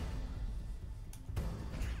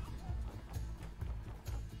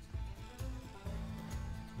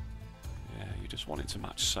 Yeah, you just want it to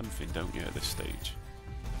match something, don't you, at this stage?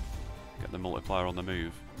 Get the multiplier on the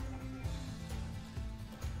move.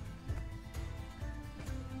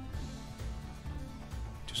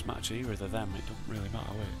 Just match either of them, it doesn't really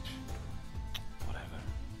matter which. Whatever.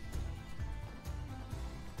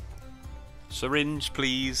 Syringe,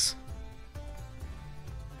 please.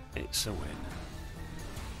 It's a win.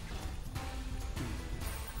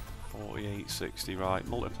 48.60, right.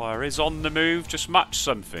 Multiplier is on the move, just match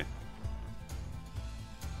something.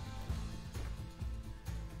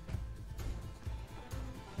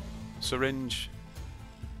 Syringe.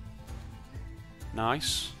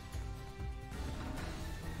 Nice.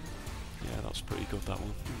 Yeah, that's pretty good, that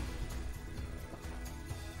one.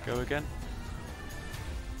 Go again.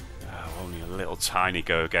 Oh, only a little tiny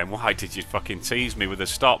go again. Why did you fucking tease me with a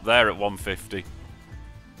stop there at 150?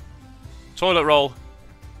 Toilet roll.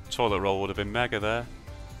 Toilet roll would have been mega there.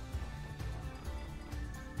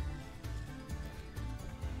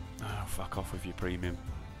 Oh, fuck off with your premium.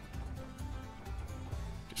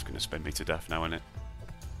 Just gonna spin me to death now, innit?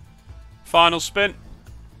 Final spin.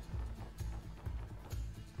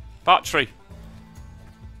 Battery.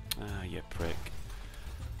 Ah, you prick.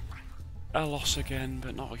 A loss again,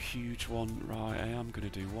 but not a huge one. Right, I am going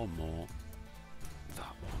to do one more.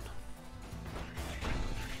 That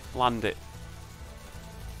one. Land it.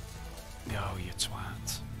 Oh, you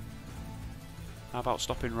twat. How about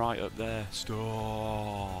stopping right up there?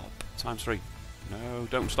 Stop. Times 3. No,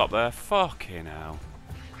 don't stop there. Fucking hell.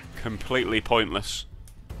 Completely pointless.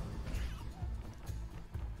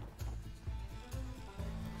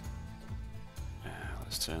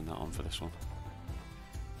 Let's turn that on for this one.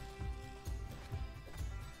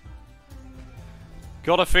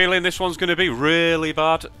 Got a feeling this one's going to be really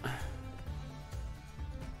bad.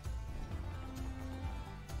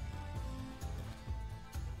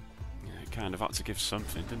 Yeah, it kind of had to give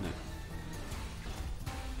something, didn't it?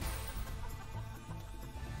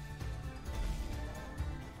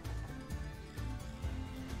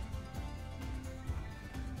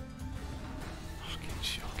 Fucking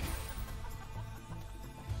shocking.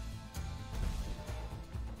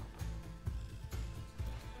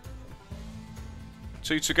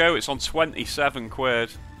 Two to go, it's on 27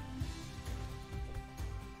 quid.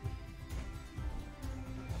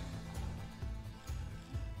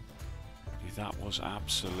 That was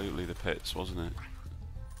absolutely the pits, wasn't it?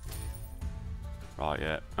 Right,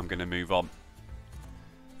 yeah, I'm going to move on.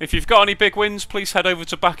 If you've got any big wins, please head over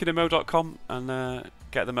to backindemo.com and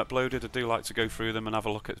get them uploaded. I do like to go through them and have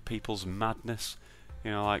a look at people's madness.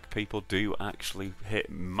 You know, like, people do actually hit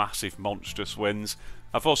massive, monstrous wins.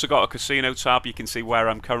 I've also got a casino tab. You can see where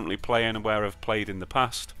I'm currently playing and where I've played in the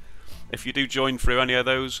past. If you do join through any of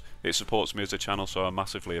those, it supports me as a channel, so I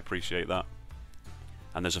massively appreciate that.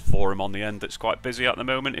 And there's a forum on the end that's quite busy at the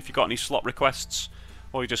moment. If you've got any slot requests,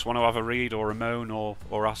 or you just want to have a read or a moan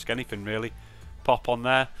or ask anything really, pop on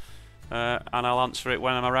there and I'll answer it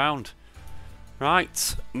when I'm around.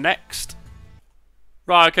 Right, next.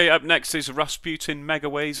 Right, okay, up next is Rasputin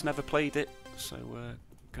Megaways. Never played it, so we're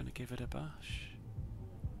going to give it a bash.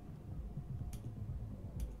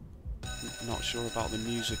 Not sure about the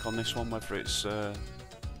music on this one, whether it's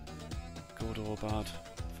good or bad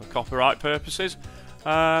for copyright purposes.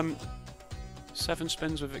 7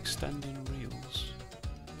 spins with extending reels.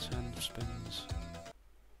 10 spins.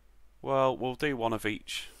 Well, we'll do one of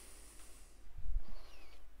each.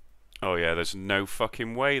 Oh yeah, there's no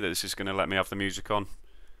fucking way that this is going to let me have the music on.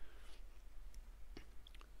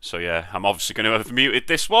 So yeah, I'm obviously going to have muted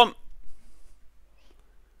this one.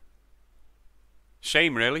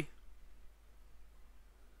 Shame, really.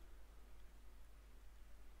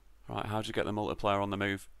 Right, how do you get the multiplier on the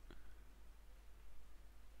move?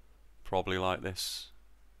 Probably like this.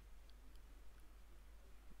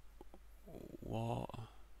 What?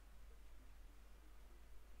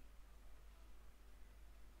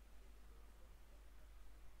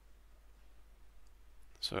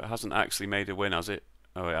 So it hasn't actually made a win, has it?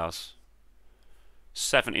 Oh, it has.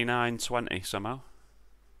 79-20 somehow.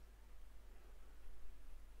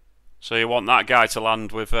 So you want that guy to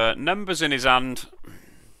land with numbers in his hand.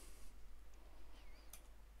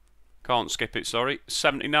 Can't skip it, sorry.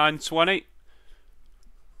 79-20.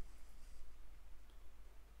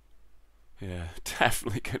 Yeah,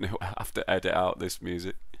 definitely going to have to edit out this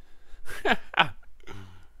music.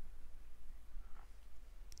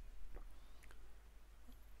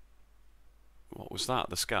 What was that?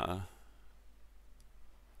 The scatter?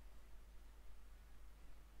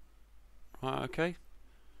 Right, okay.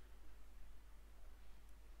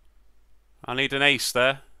 I need an ace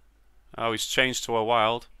there. Oh, he's changed to a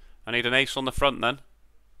wild. I need an ace on the front then.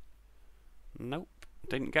 Nope,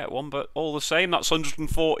 didn't get one, but all the same, that's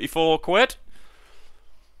 144 quid.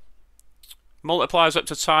 Multiplies up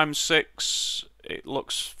to times 6. It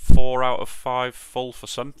looks 4 out of 5 full for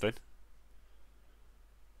something.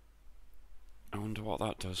 I wonder what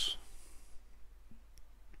that does.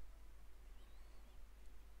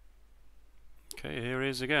 Okay, here he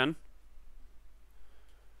is again.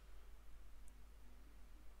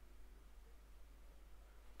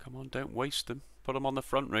 Come on, don't waste them. Put them on the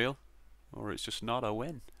front reel, or it's just not a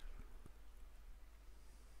win.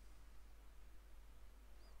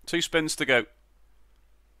 2 spins to go.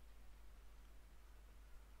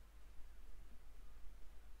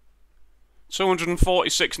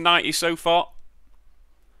 $246.90 so far.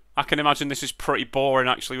 I can imagine this is pretty boring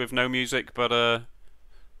actually with no music, but I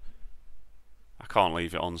can't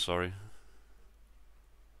leave it on, sorry.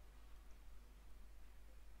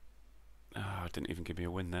 Oh, it didn't even give me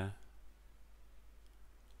a win there.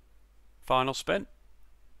 Final spin.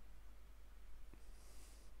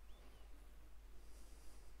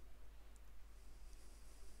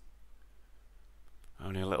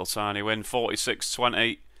 Only a little tiny win,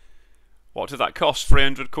 46.20. What did that cost?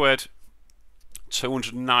 300 quid.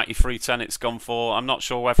 293.10 it's gone for. I'm not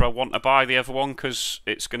sure whether I want to buy the other one because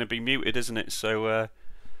it's going to be muted, isn't it? So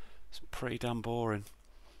it's pretty damn boring.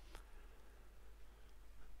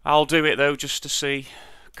 I'll do it though just to see.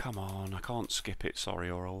 Come on, I can't skip it, sorry,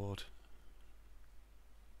 or I would.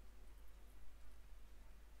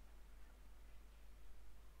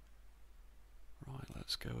 Right,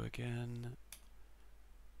 let's go again.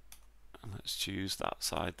 And let's choose that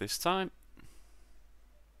side this time.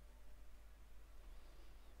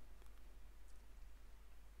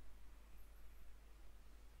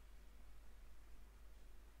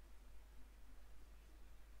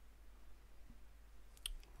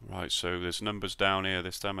 Right, so there's numbers down here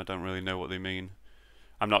this time. I don't really know what they mean.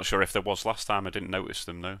 I'm not sure if there was last time. I didn't notice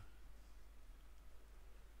them though.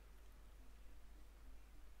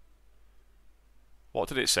 What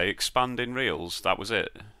did it say? Expanding reels? That was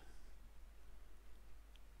it.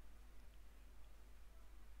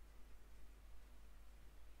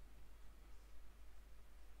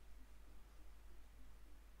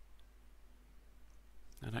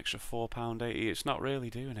 An extra £4.80. It's not really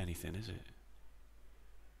doing anything, is it?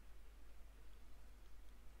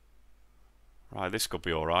 Right, this could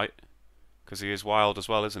be alright. Because he is wild as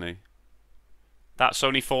well, isn't he? That's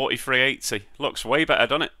only 43.80. Looks way better,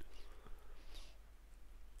 doesn't it?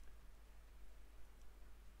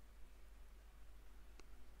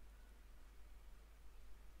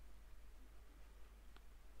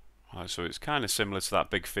 Right, so it's kind of similar to that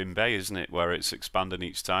big fin bay, isn't it? Where it's expanding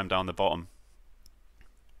each time down the bottom.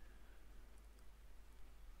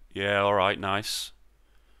 Yeah, alright, nice.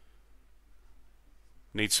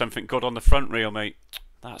 Need something good on the front reel, mate.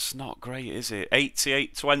 That's not great, is it?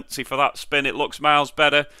 88.20 for that spin. It looks miles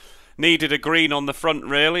better. Needed a green on the front,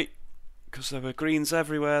 really, because there were greens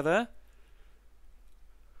everywhere there.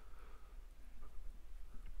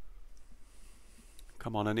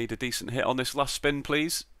 Come on, I need a decent hit on this last spin,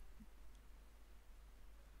 please.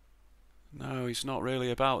 No, he's not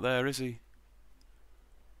really about there, is he?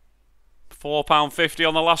 £4.50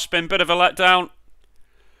 on the last spin. Bit of a letdown.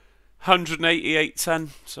 188.10,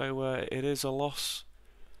 so it is a loss.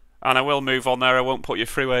 And I will move on there. I won't put you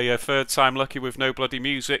through a third time lucky with no bloody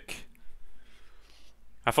music.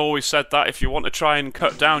 I've always said that if you want to try and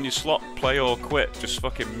cut down your slot play or quit, just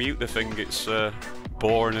fucking mute the thing. It's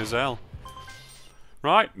boring as hell.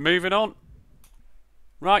 Right, moving on.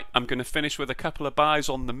 Right, I'm going to finish with a couple of buys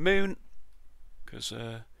on the moon, because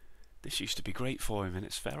this used to be great for him, and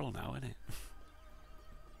it's feral now, isn't it?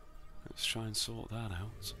 Let's try and sort that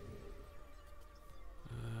out.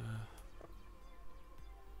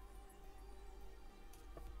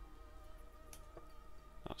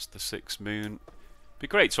 That's the 6 moon. Be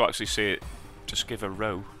great to actually see it just give a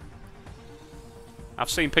row. I've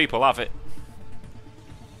seen people have it.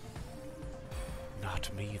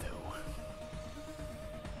 Not me though.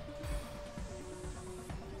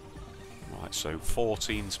 Right, so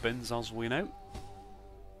 14 spins as we know.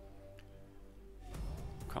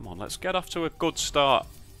 Come on, let's get off to a good start.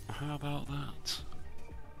 How about that?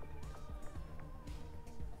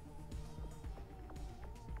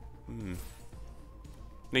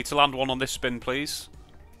 Need to land one on this spin, please.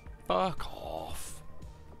 Fuck off.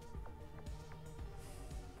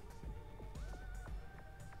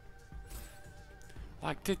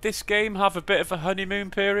 Like, did this game have a bit of a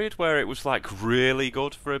honeymoon period where it was like really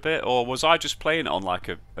good for a bit? Or was I just playing it on like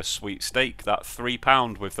a sweet steak, that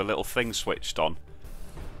 £3 with the little thing switched on?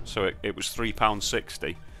 So it was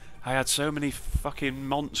 £3.60. I had so many fucking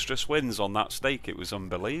monstrous wins on that stake, it was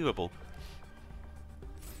unbelievable.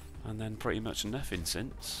 And then pretty much nothing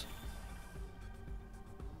since.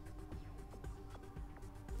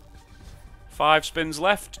 5 spins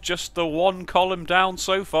left, just the 1 column down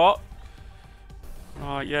so far.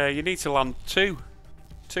 Right, yeah, you need to land 2.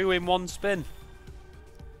 2 in 1 spin.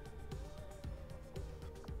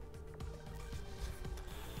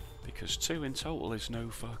 Because 2 in total is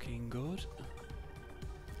no fucking good.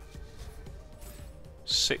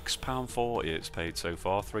 £6.40 it's paid so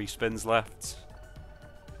far, 3 spins left.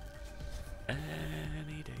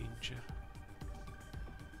 Any danger?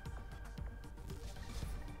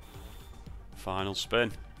 Final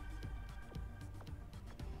spin.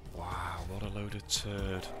 Wow, what a load of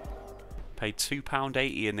turd. Paid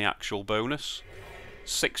 £2.80 in the actual bonus.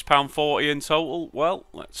 £6.40 in total. Well,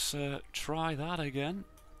 let's try that again.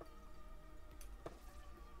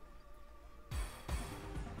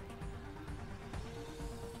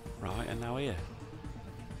 Right, and now here.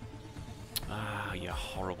 Ah, you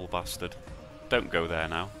horrible bastard. Don't go there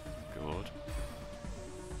now. Good.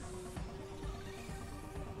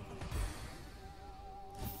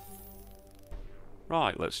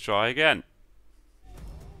 Right, let's try again.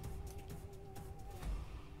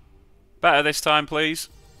 Better this time, please.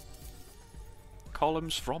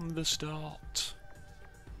 Columns from the start.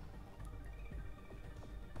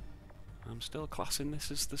 I'm still classing this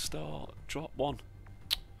as the start. Drop 1.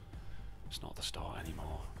 It's not the start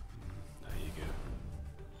anymore. There you go.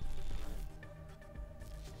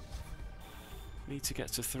 Need to get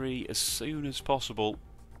to 3 as soon as possible.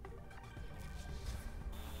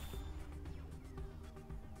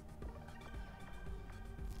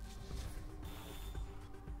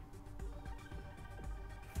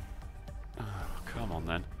 Oh, come on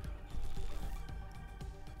then.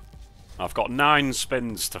 I've got 9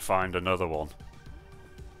 spins to find another one.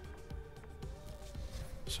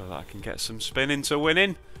 So that I can get some spinning to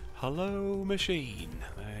winning. Hello, machine.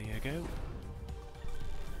 There you go.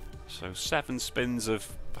 So 7 spins of,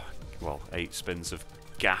 well, 8 spins of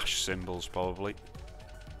gash symbols probably.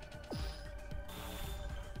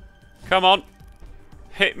 Come on.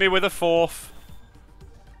 Hit me with a 4th.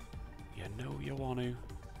 You know you want to.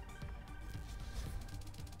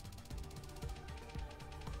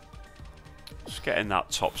 Just getting that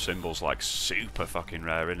top symbol's like super fucking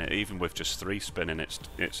rare, isn't it? Even with just 3 spinning,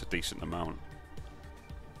 it's a decent amount.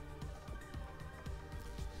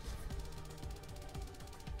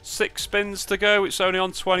 Six spins to go. It's only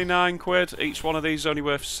on 29 quid. Each one of these is only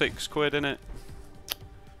worth 6 quid, innit?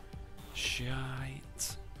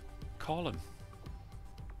 Shite. Column.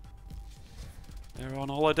 They're on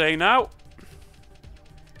holiday now.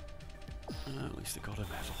 At least they got a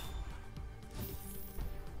medal.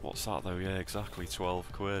 What's that though? Yeah, exactly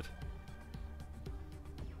 12 quid.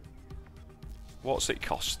 What's it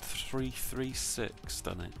cost? 336,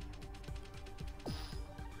 doesn't it?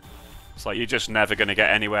 It's like you're just never going to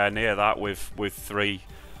get anywhere near that with 3,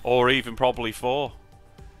 or even probably 4.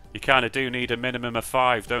 You kind of do need a minimum of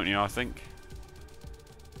 5, don't you, I think?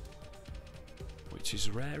 Which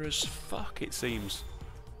is rare as fuck, it seems.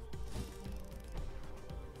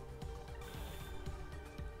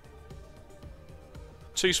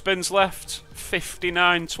 Two spins left,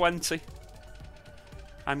 59.20.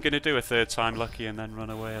 I'm going to do a 3rd time lucky and then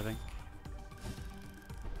run away, I think.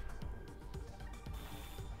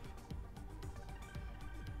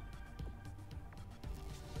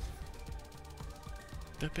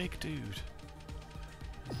 The big dude.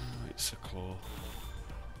 Oh, it's a claw.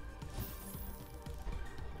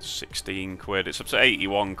 16 quid. It's up to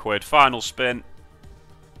 81 quid. Final spin.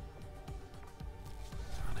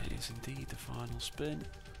 And it is indeed the final spin.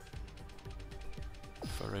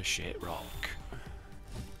 For a shit rock.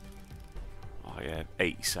 Oh yeah,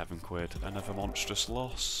 87 quid. Another monstrous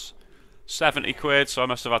loss. 70 quid, so I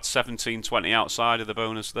must have had 17.20 outside of the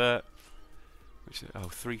bonus there. Which is, oh,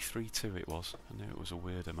 332 it was. I knew it was a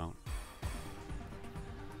weird amount.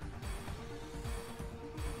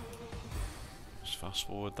 Just fast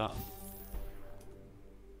forward that.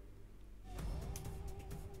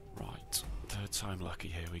 Right, third time lucky,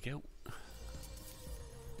 here we go.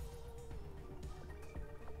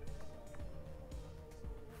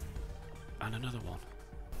 And another one.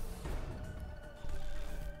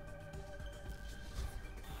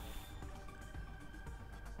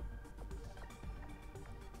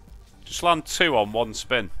 Just land 2 on one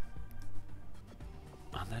spin.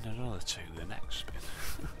 And then another 2 the next spin.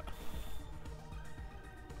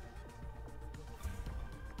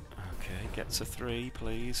 Okay, get to 3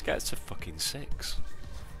 please. Get to fucking 6.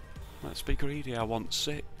 Let's be greedy, I want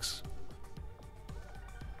 6.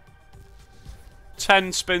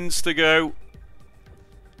 10 spins to go.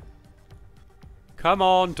 Come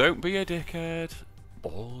on, don't be a dickhead.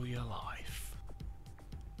 All your life.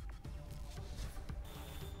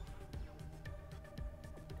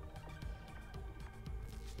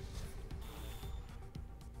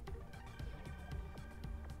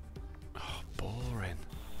 Oh, boring.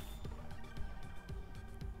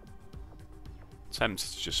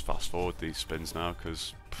 Tempted to just fast forward these spins now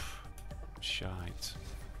because shite.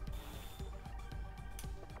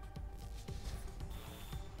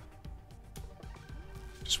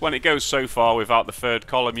 Just when it goes so far without the third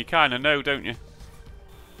column, you kind of know, don't you?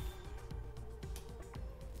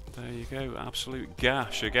 There you go, absolute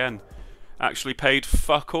gash again. Actually paid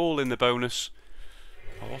fuck all in the bonus.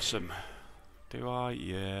 Awesome. Do I?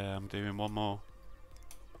 Yeah, I'm doing one more.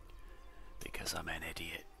 Because I'm an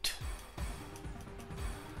idiot.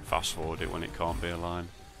 Fast forward it when it can't be a line.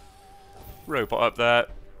 Robot up there.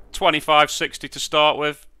 25.60 to start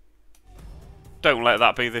with. Don't let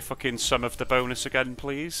that be the fucking sum of the bonus again,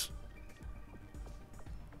 please.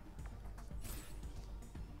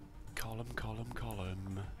 Column, column,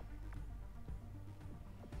 column.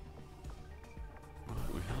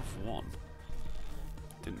 Right, we have one.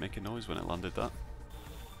 Didn't make a noise when it landed that.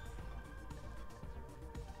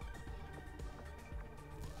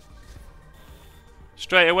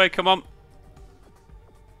 Straight away, come on.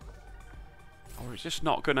 Or it's just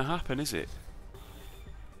not going to happen, is it?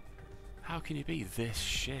 How can you be this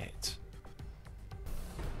shit?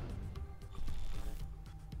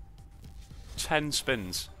 10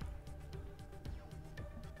 spins.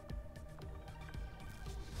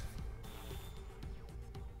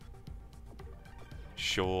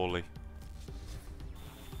 Surely.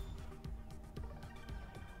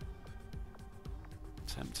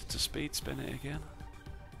 Tempted to speed spin it again.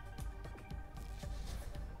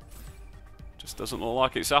 Just doesn't look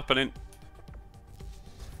like it's happening.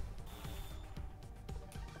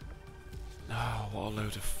 Oh, what a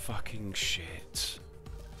load of fucking shit.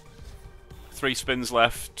 3 spins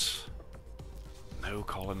left. No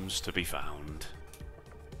columns to be found.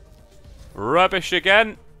 Rubbish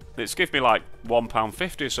again. It's given me like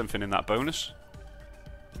 £1.50 or something in that bonus.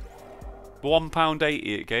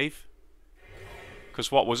 £1.80 it gave.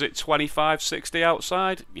 Because what was it? 25.60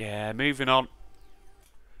 outside? Yeah, moving on.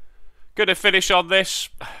 Gonna finish on this.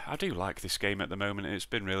 I do like this game at the moment. It's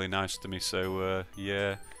been really nice to me, so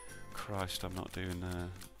yeah. Christ, I'm not doing a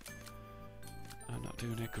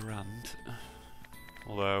grand.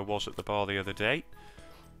 Although I was at the bar the other day,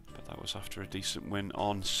 but that was after a decent win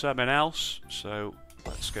on someone else. So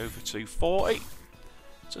let's go for 240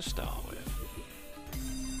 to start with.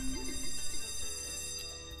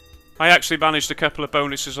 I actually managed a couple of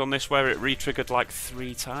bonuses on this where it re-triggered like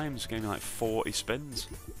 3 times, gave me like 40 spins.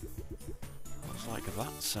 I was like,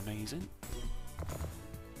 that's amazing.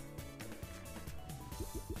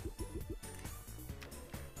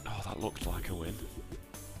 Oh, that looked like a win.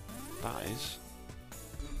 That is.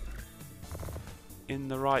 In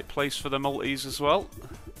the right place for the multis as well.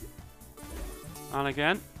 And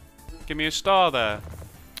again, give me a star there.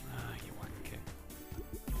 Ah, you wanker.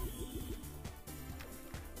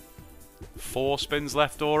 4 spins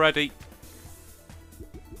left already. Yeah,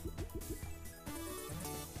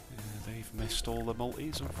 they've missed all the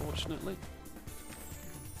multis, unfortunately.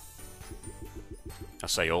 I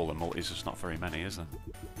say all the multis, there's not very many, is there?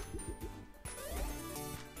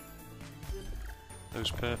 Those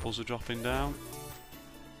purples are dropping down.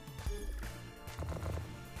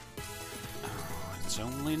 Oh, it's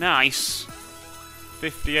only nice.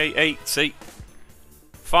 58.80.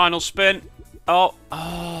 Final spin. Oh,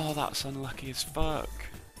 that's unlucky as fuck.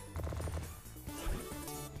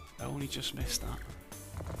 Only just missed that.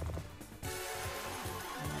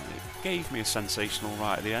 It gave me a sensational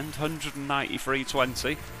right at the end.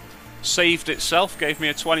 193.20. saved itself, gave me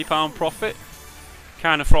a £20 profit.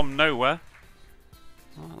 Kind of from nowhere.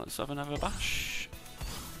 Well, let's have another bash.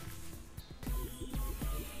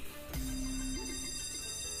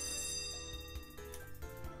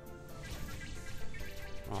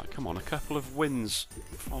 Right, come on, a couple of wins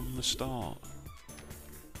from the start.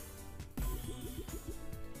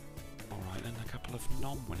 Alright then, a couple of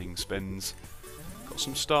non-winning spins. Got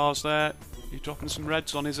some stars there. You dropping some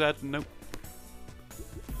reds on his head? Nope.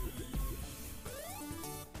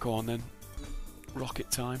 Go on then. Rocket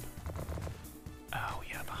time. Oh,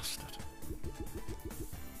 yeah, bastard.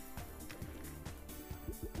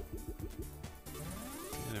 Yeah,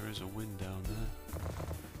 there is a win down there.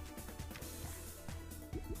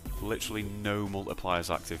 Literally no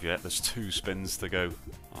multipliers active yet. There's 2 spins to go.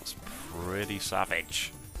 That's pretty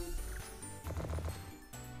savage.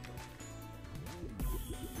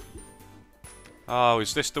 Oh,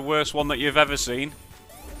 is this the worst one that you've ever seen?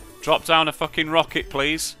 Drop down a fucking rocket,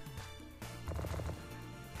 please.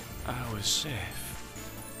 Oh, a sif.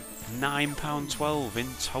 £9.12 in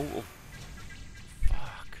total.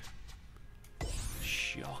 Fuck.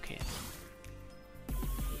 Shocking.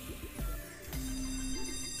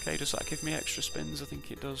 Okay, does that give me extra spins? I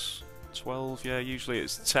think it does. 12, yeah, usually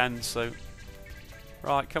it's 10, so...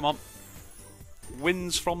 Right, come on.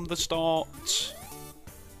 Wins from the start.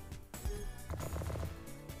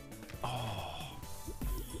 Oh.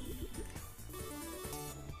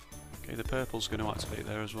 Okay, the purple's going to activate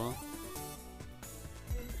there as well.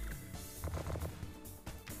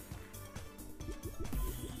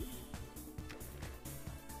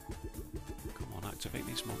 Come on, activate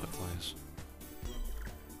these multipliers.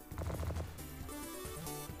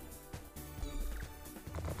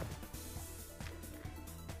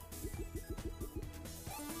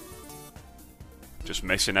 Just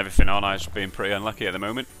missing everything, aren't I? Just being pretty unlucky at the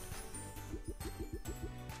moment.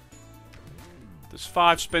 There's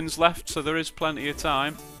 5 spins left, so there is plenty of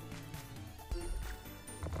time.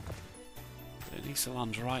 It needs to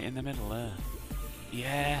land right in the middle there.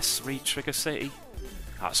 Yes, re-trigger city.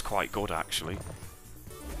 That's quite good, actually.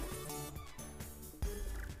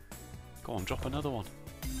 Go on, drop another one.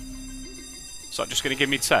 Is that just going to give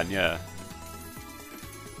me 10? Yeah.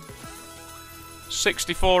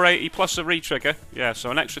 64.80 plus a re-trigger. Yeah,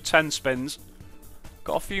 so an extra 10 spins.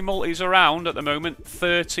 Got a few multis around at the moment.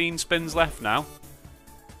 13 spins left now.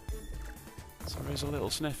 So there is a little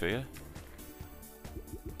sniff here.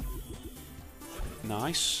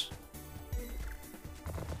 Nice.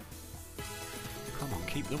 Come on,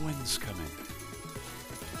 keep the wins coming.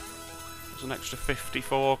 There's an extra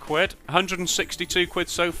 54 quid. 162 quid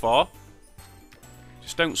so far.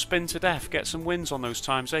 Just don't spin to death. Get some wins on those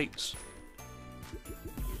times 8s.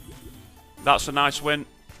 That's a nice win.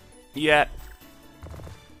 Yeah.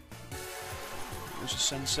 It was a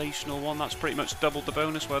sensational one. That's pretty much doubled the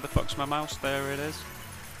bonus. Where the fuck's my mouse? There it is.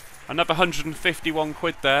 Another 151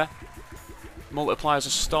 quid there. Multipliers are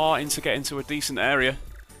starting to get into a decent area.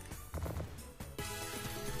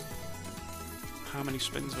 How many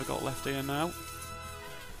spins have I got left here now?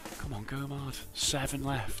 Come on, go mad. 7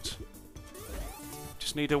 left.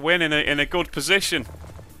 Just need a win in a good position.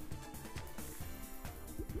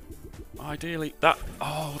 Ideally, that...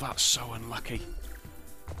 Oh, that's so unlucky.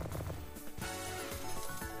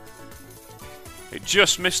 It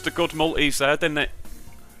just missed the good multis there, didn't it?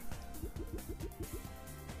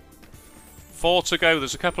 4 to go.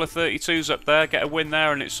 There's a couple of 32s up there. Get a win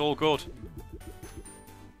there and it's all good.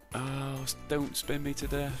 Oh, don't spin me to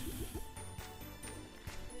death.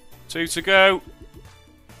 2 to go.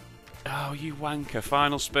 Oh, you wanker.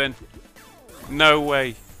 Final spin. No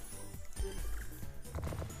way.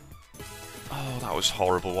 Oh, that was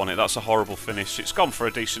horrible, wasn't it? That's a horrible finish. It's gone for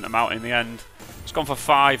a decent amount in the end. It's gone for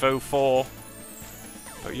 504.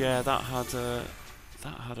 But yeah, that had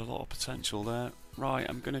a lot of potential there. Right,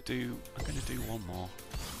 I'm gonna do one more.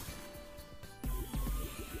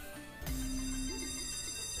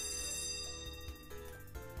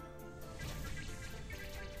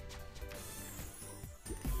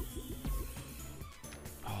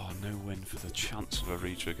 Oh, no win for the chance of a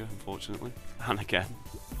re-trigger, unfortunately. And again.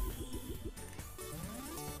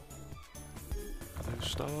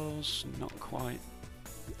 Those stars, not quite.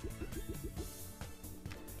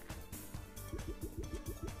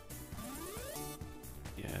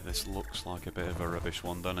 Yeah, this looks like a bit of a rubbish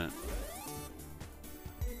one, doesn't it?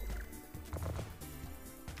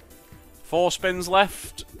 4 spins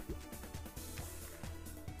left.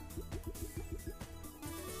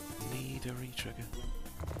 Need a re-trigger.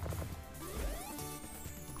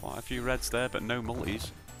 Quite a few reds there, but no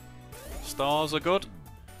multis. Stars are good.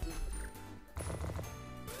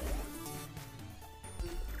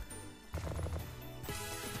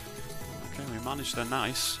 managed a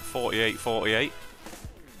nice 48-48.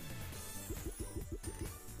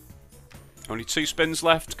 Only 2 spins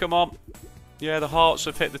left, come on. Yeah, the hearts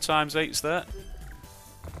have hit the ×8s there.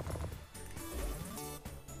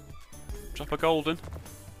 Drop a golden.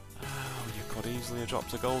 Oh, you could easily have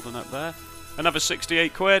dropped a golden up there. Another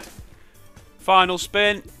 68 quid. Final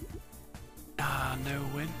spin. Ah, no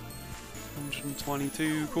win.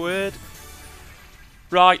 122 quid.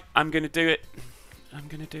 Right, I'm going to do it. I'm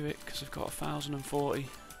going to do it because I've got 1,040.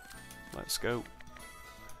 Let's go.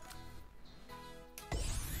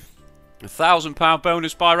 £1,000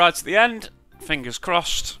 bonus buy right at the end. Fingers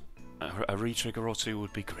crossed. A re-trigger or two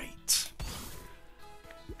would be great.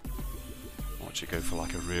 Watch it go for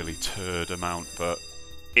like a really turd amount, but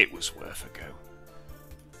it was worth a go.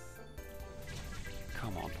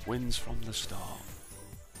 Come on, wins from the start.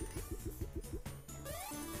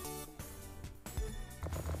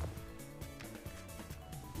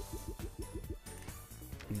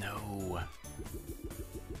 No.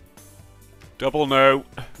 Double no.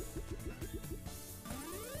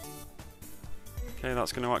 Okay,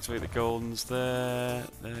 that's going to activate the goldens there.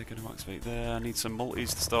 They're going to activate there. I need some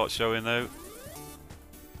multis to start showing though.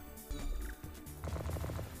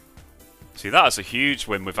 See, that is a huge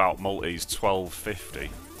win without multis, 1250.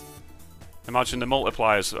 Imagine the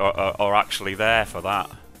multipliers are actually there for that.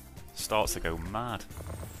 Starts to go mad.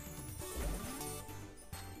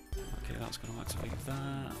 Okay, that's going to activate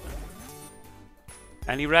that.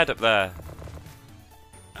 Any red up there?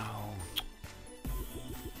 Oh.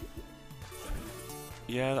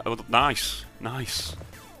 Yeah, oh, nice. Nice.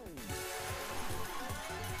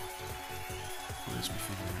 Where's my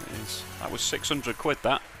finger? It is. That was 600 quid,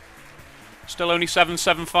 that. Still only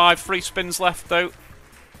 775. 3 spins left, though.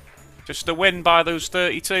 Just a win by those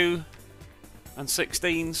 32 and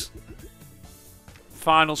 16s.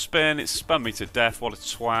 Final spin. It's spun me to death. What a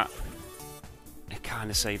twat. It kind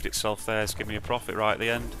of saved itself there. It's given me a profit right at the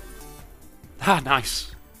end. Ah,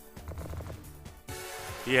 nice.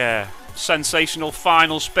 Yeah. Sensational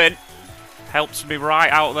final spin. Helps me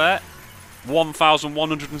right out there.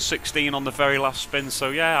 1,116 on the very last spin. So,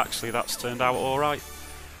 yeah, actually, that's turned out alright.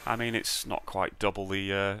 I mean, it's not quite double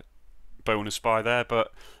the bonus buy there,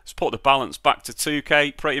 but let's put the balance back to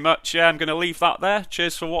 2k pretty much. Yeah, I'm going to leave that there.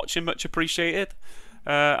 Cheers for watching, much appreciated.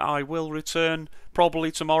 I will return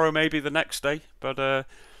probably tomorrow, maybe the next day, but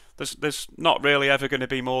there's not really ever going to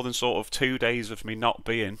be more than sort of 2 days of me not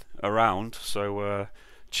being around, so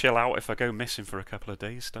chill out if I go missing for a couple of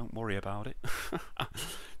days. Don't worry about it.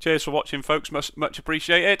 Cheers for watching, folks. Much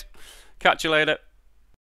appreciated. Catch you later.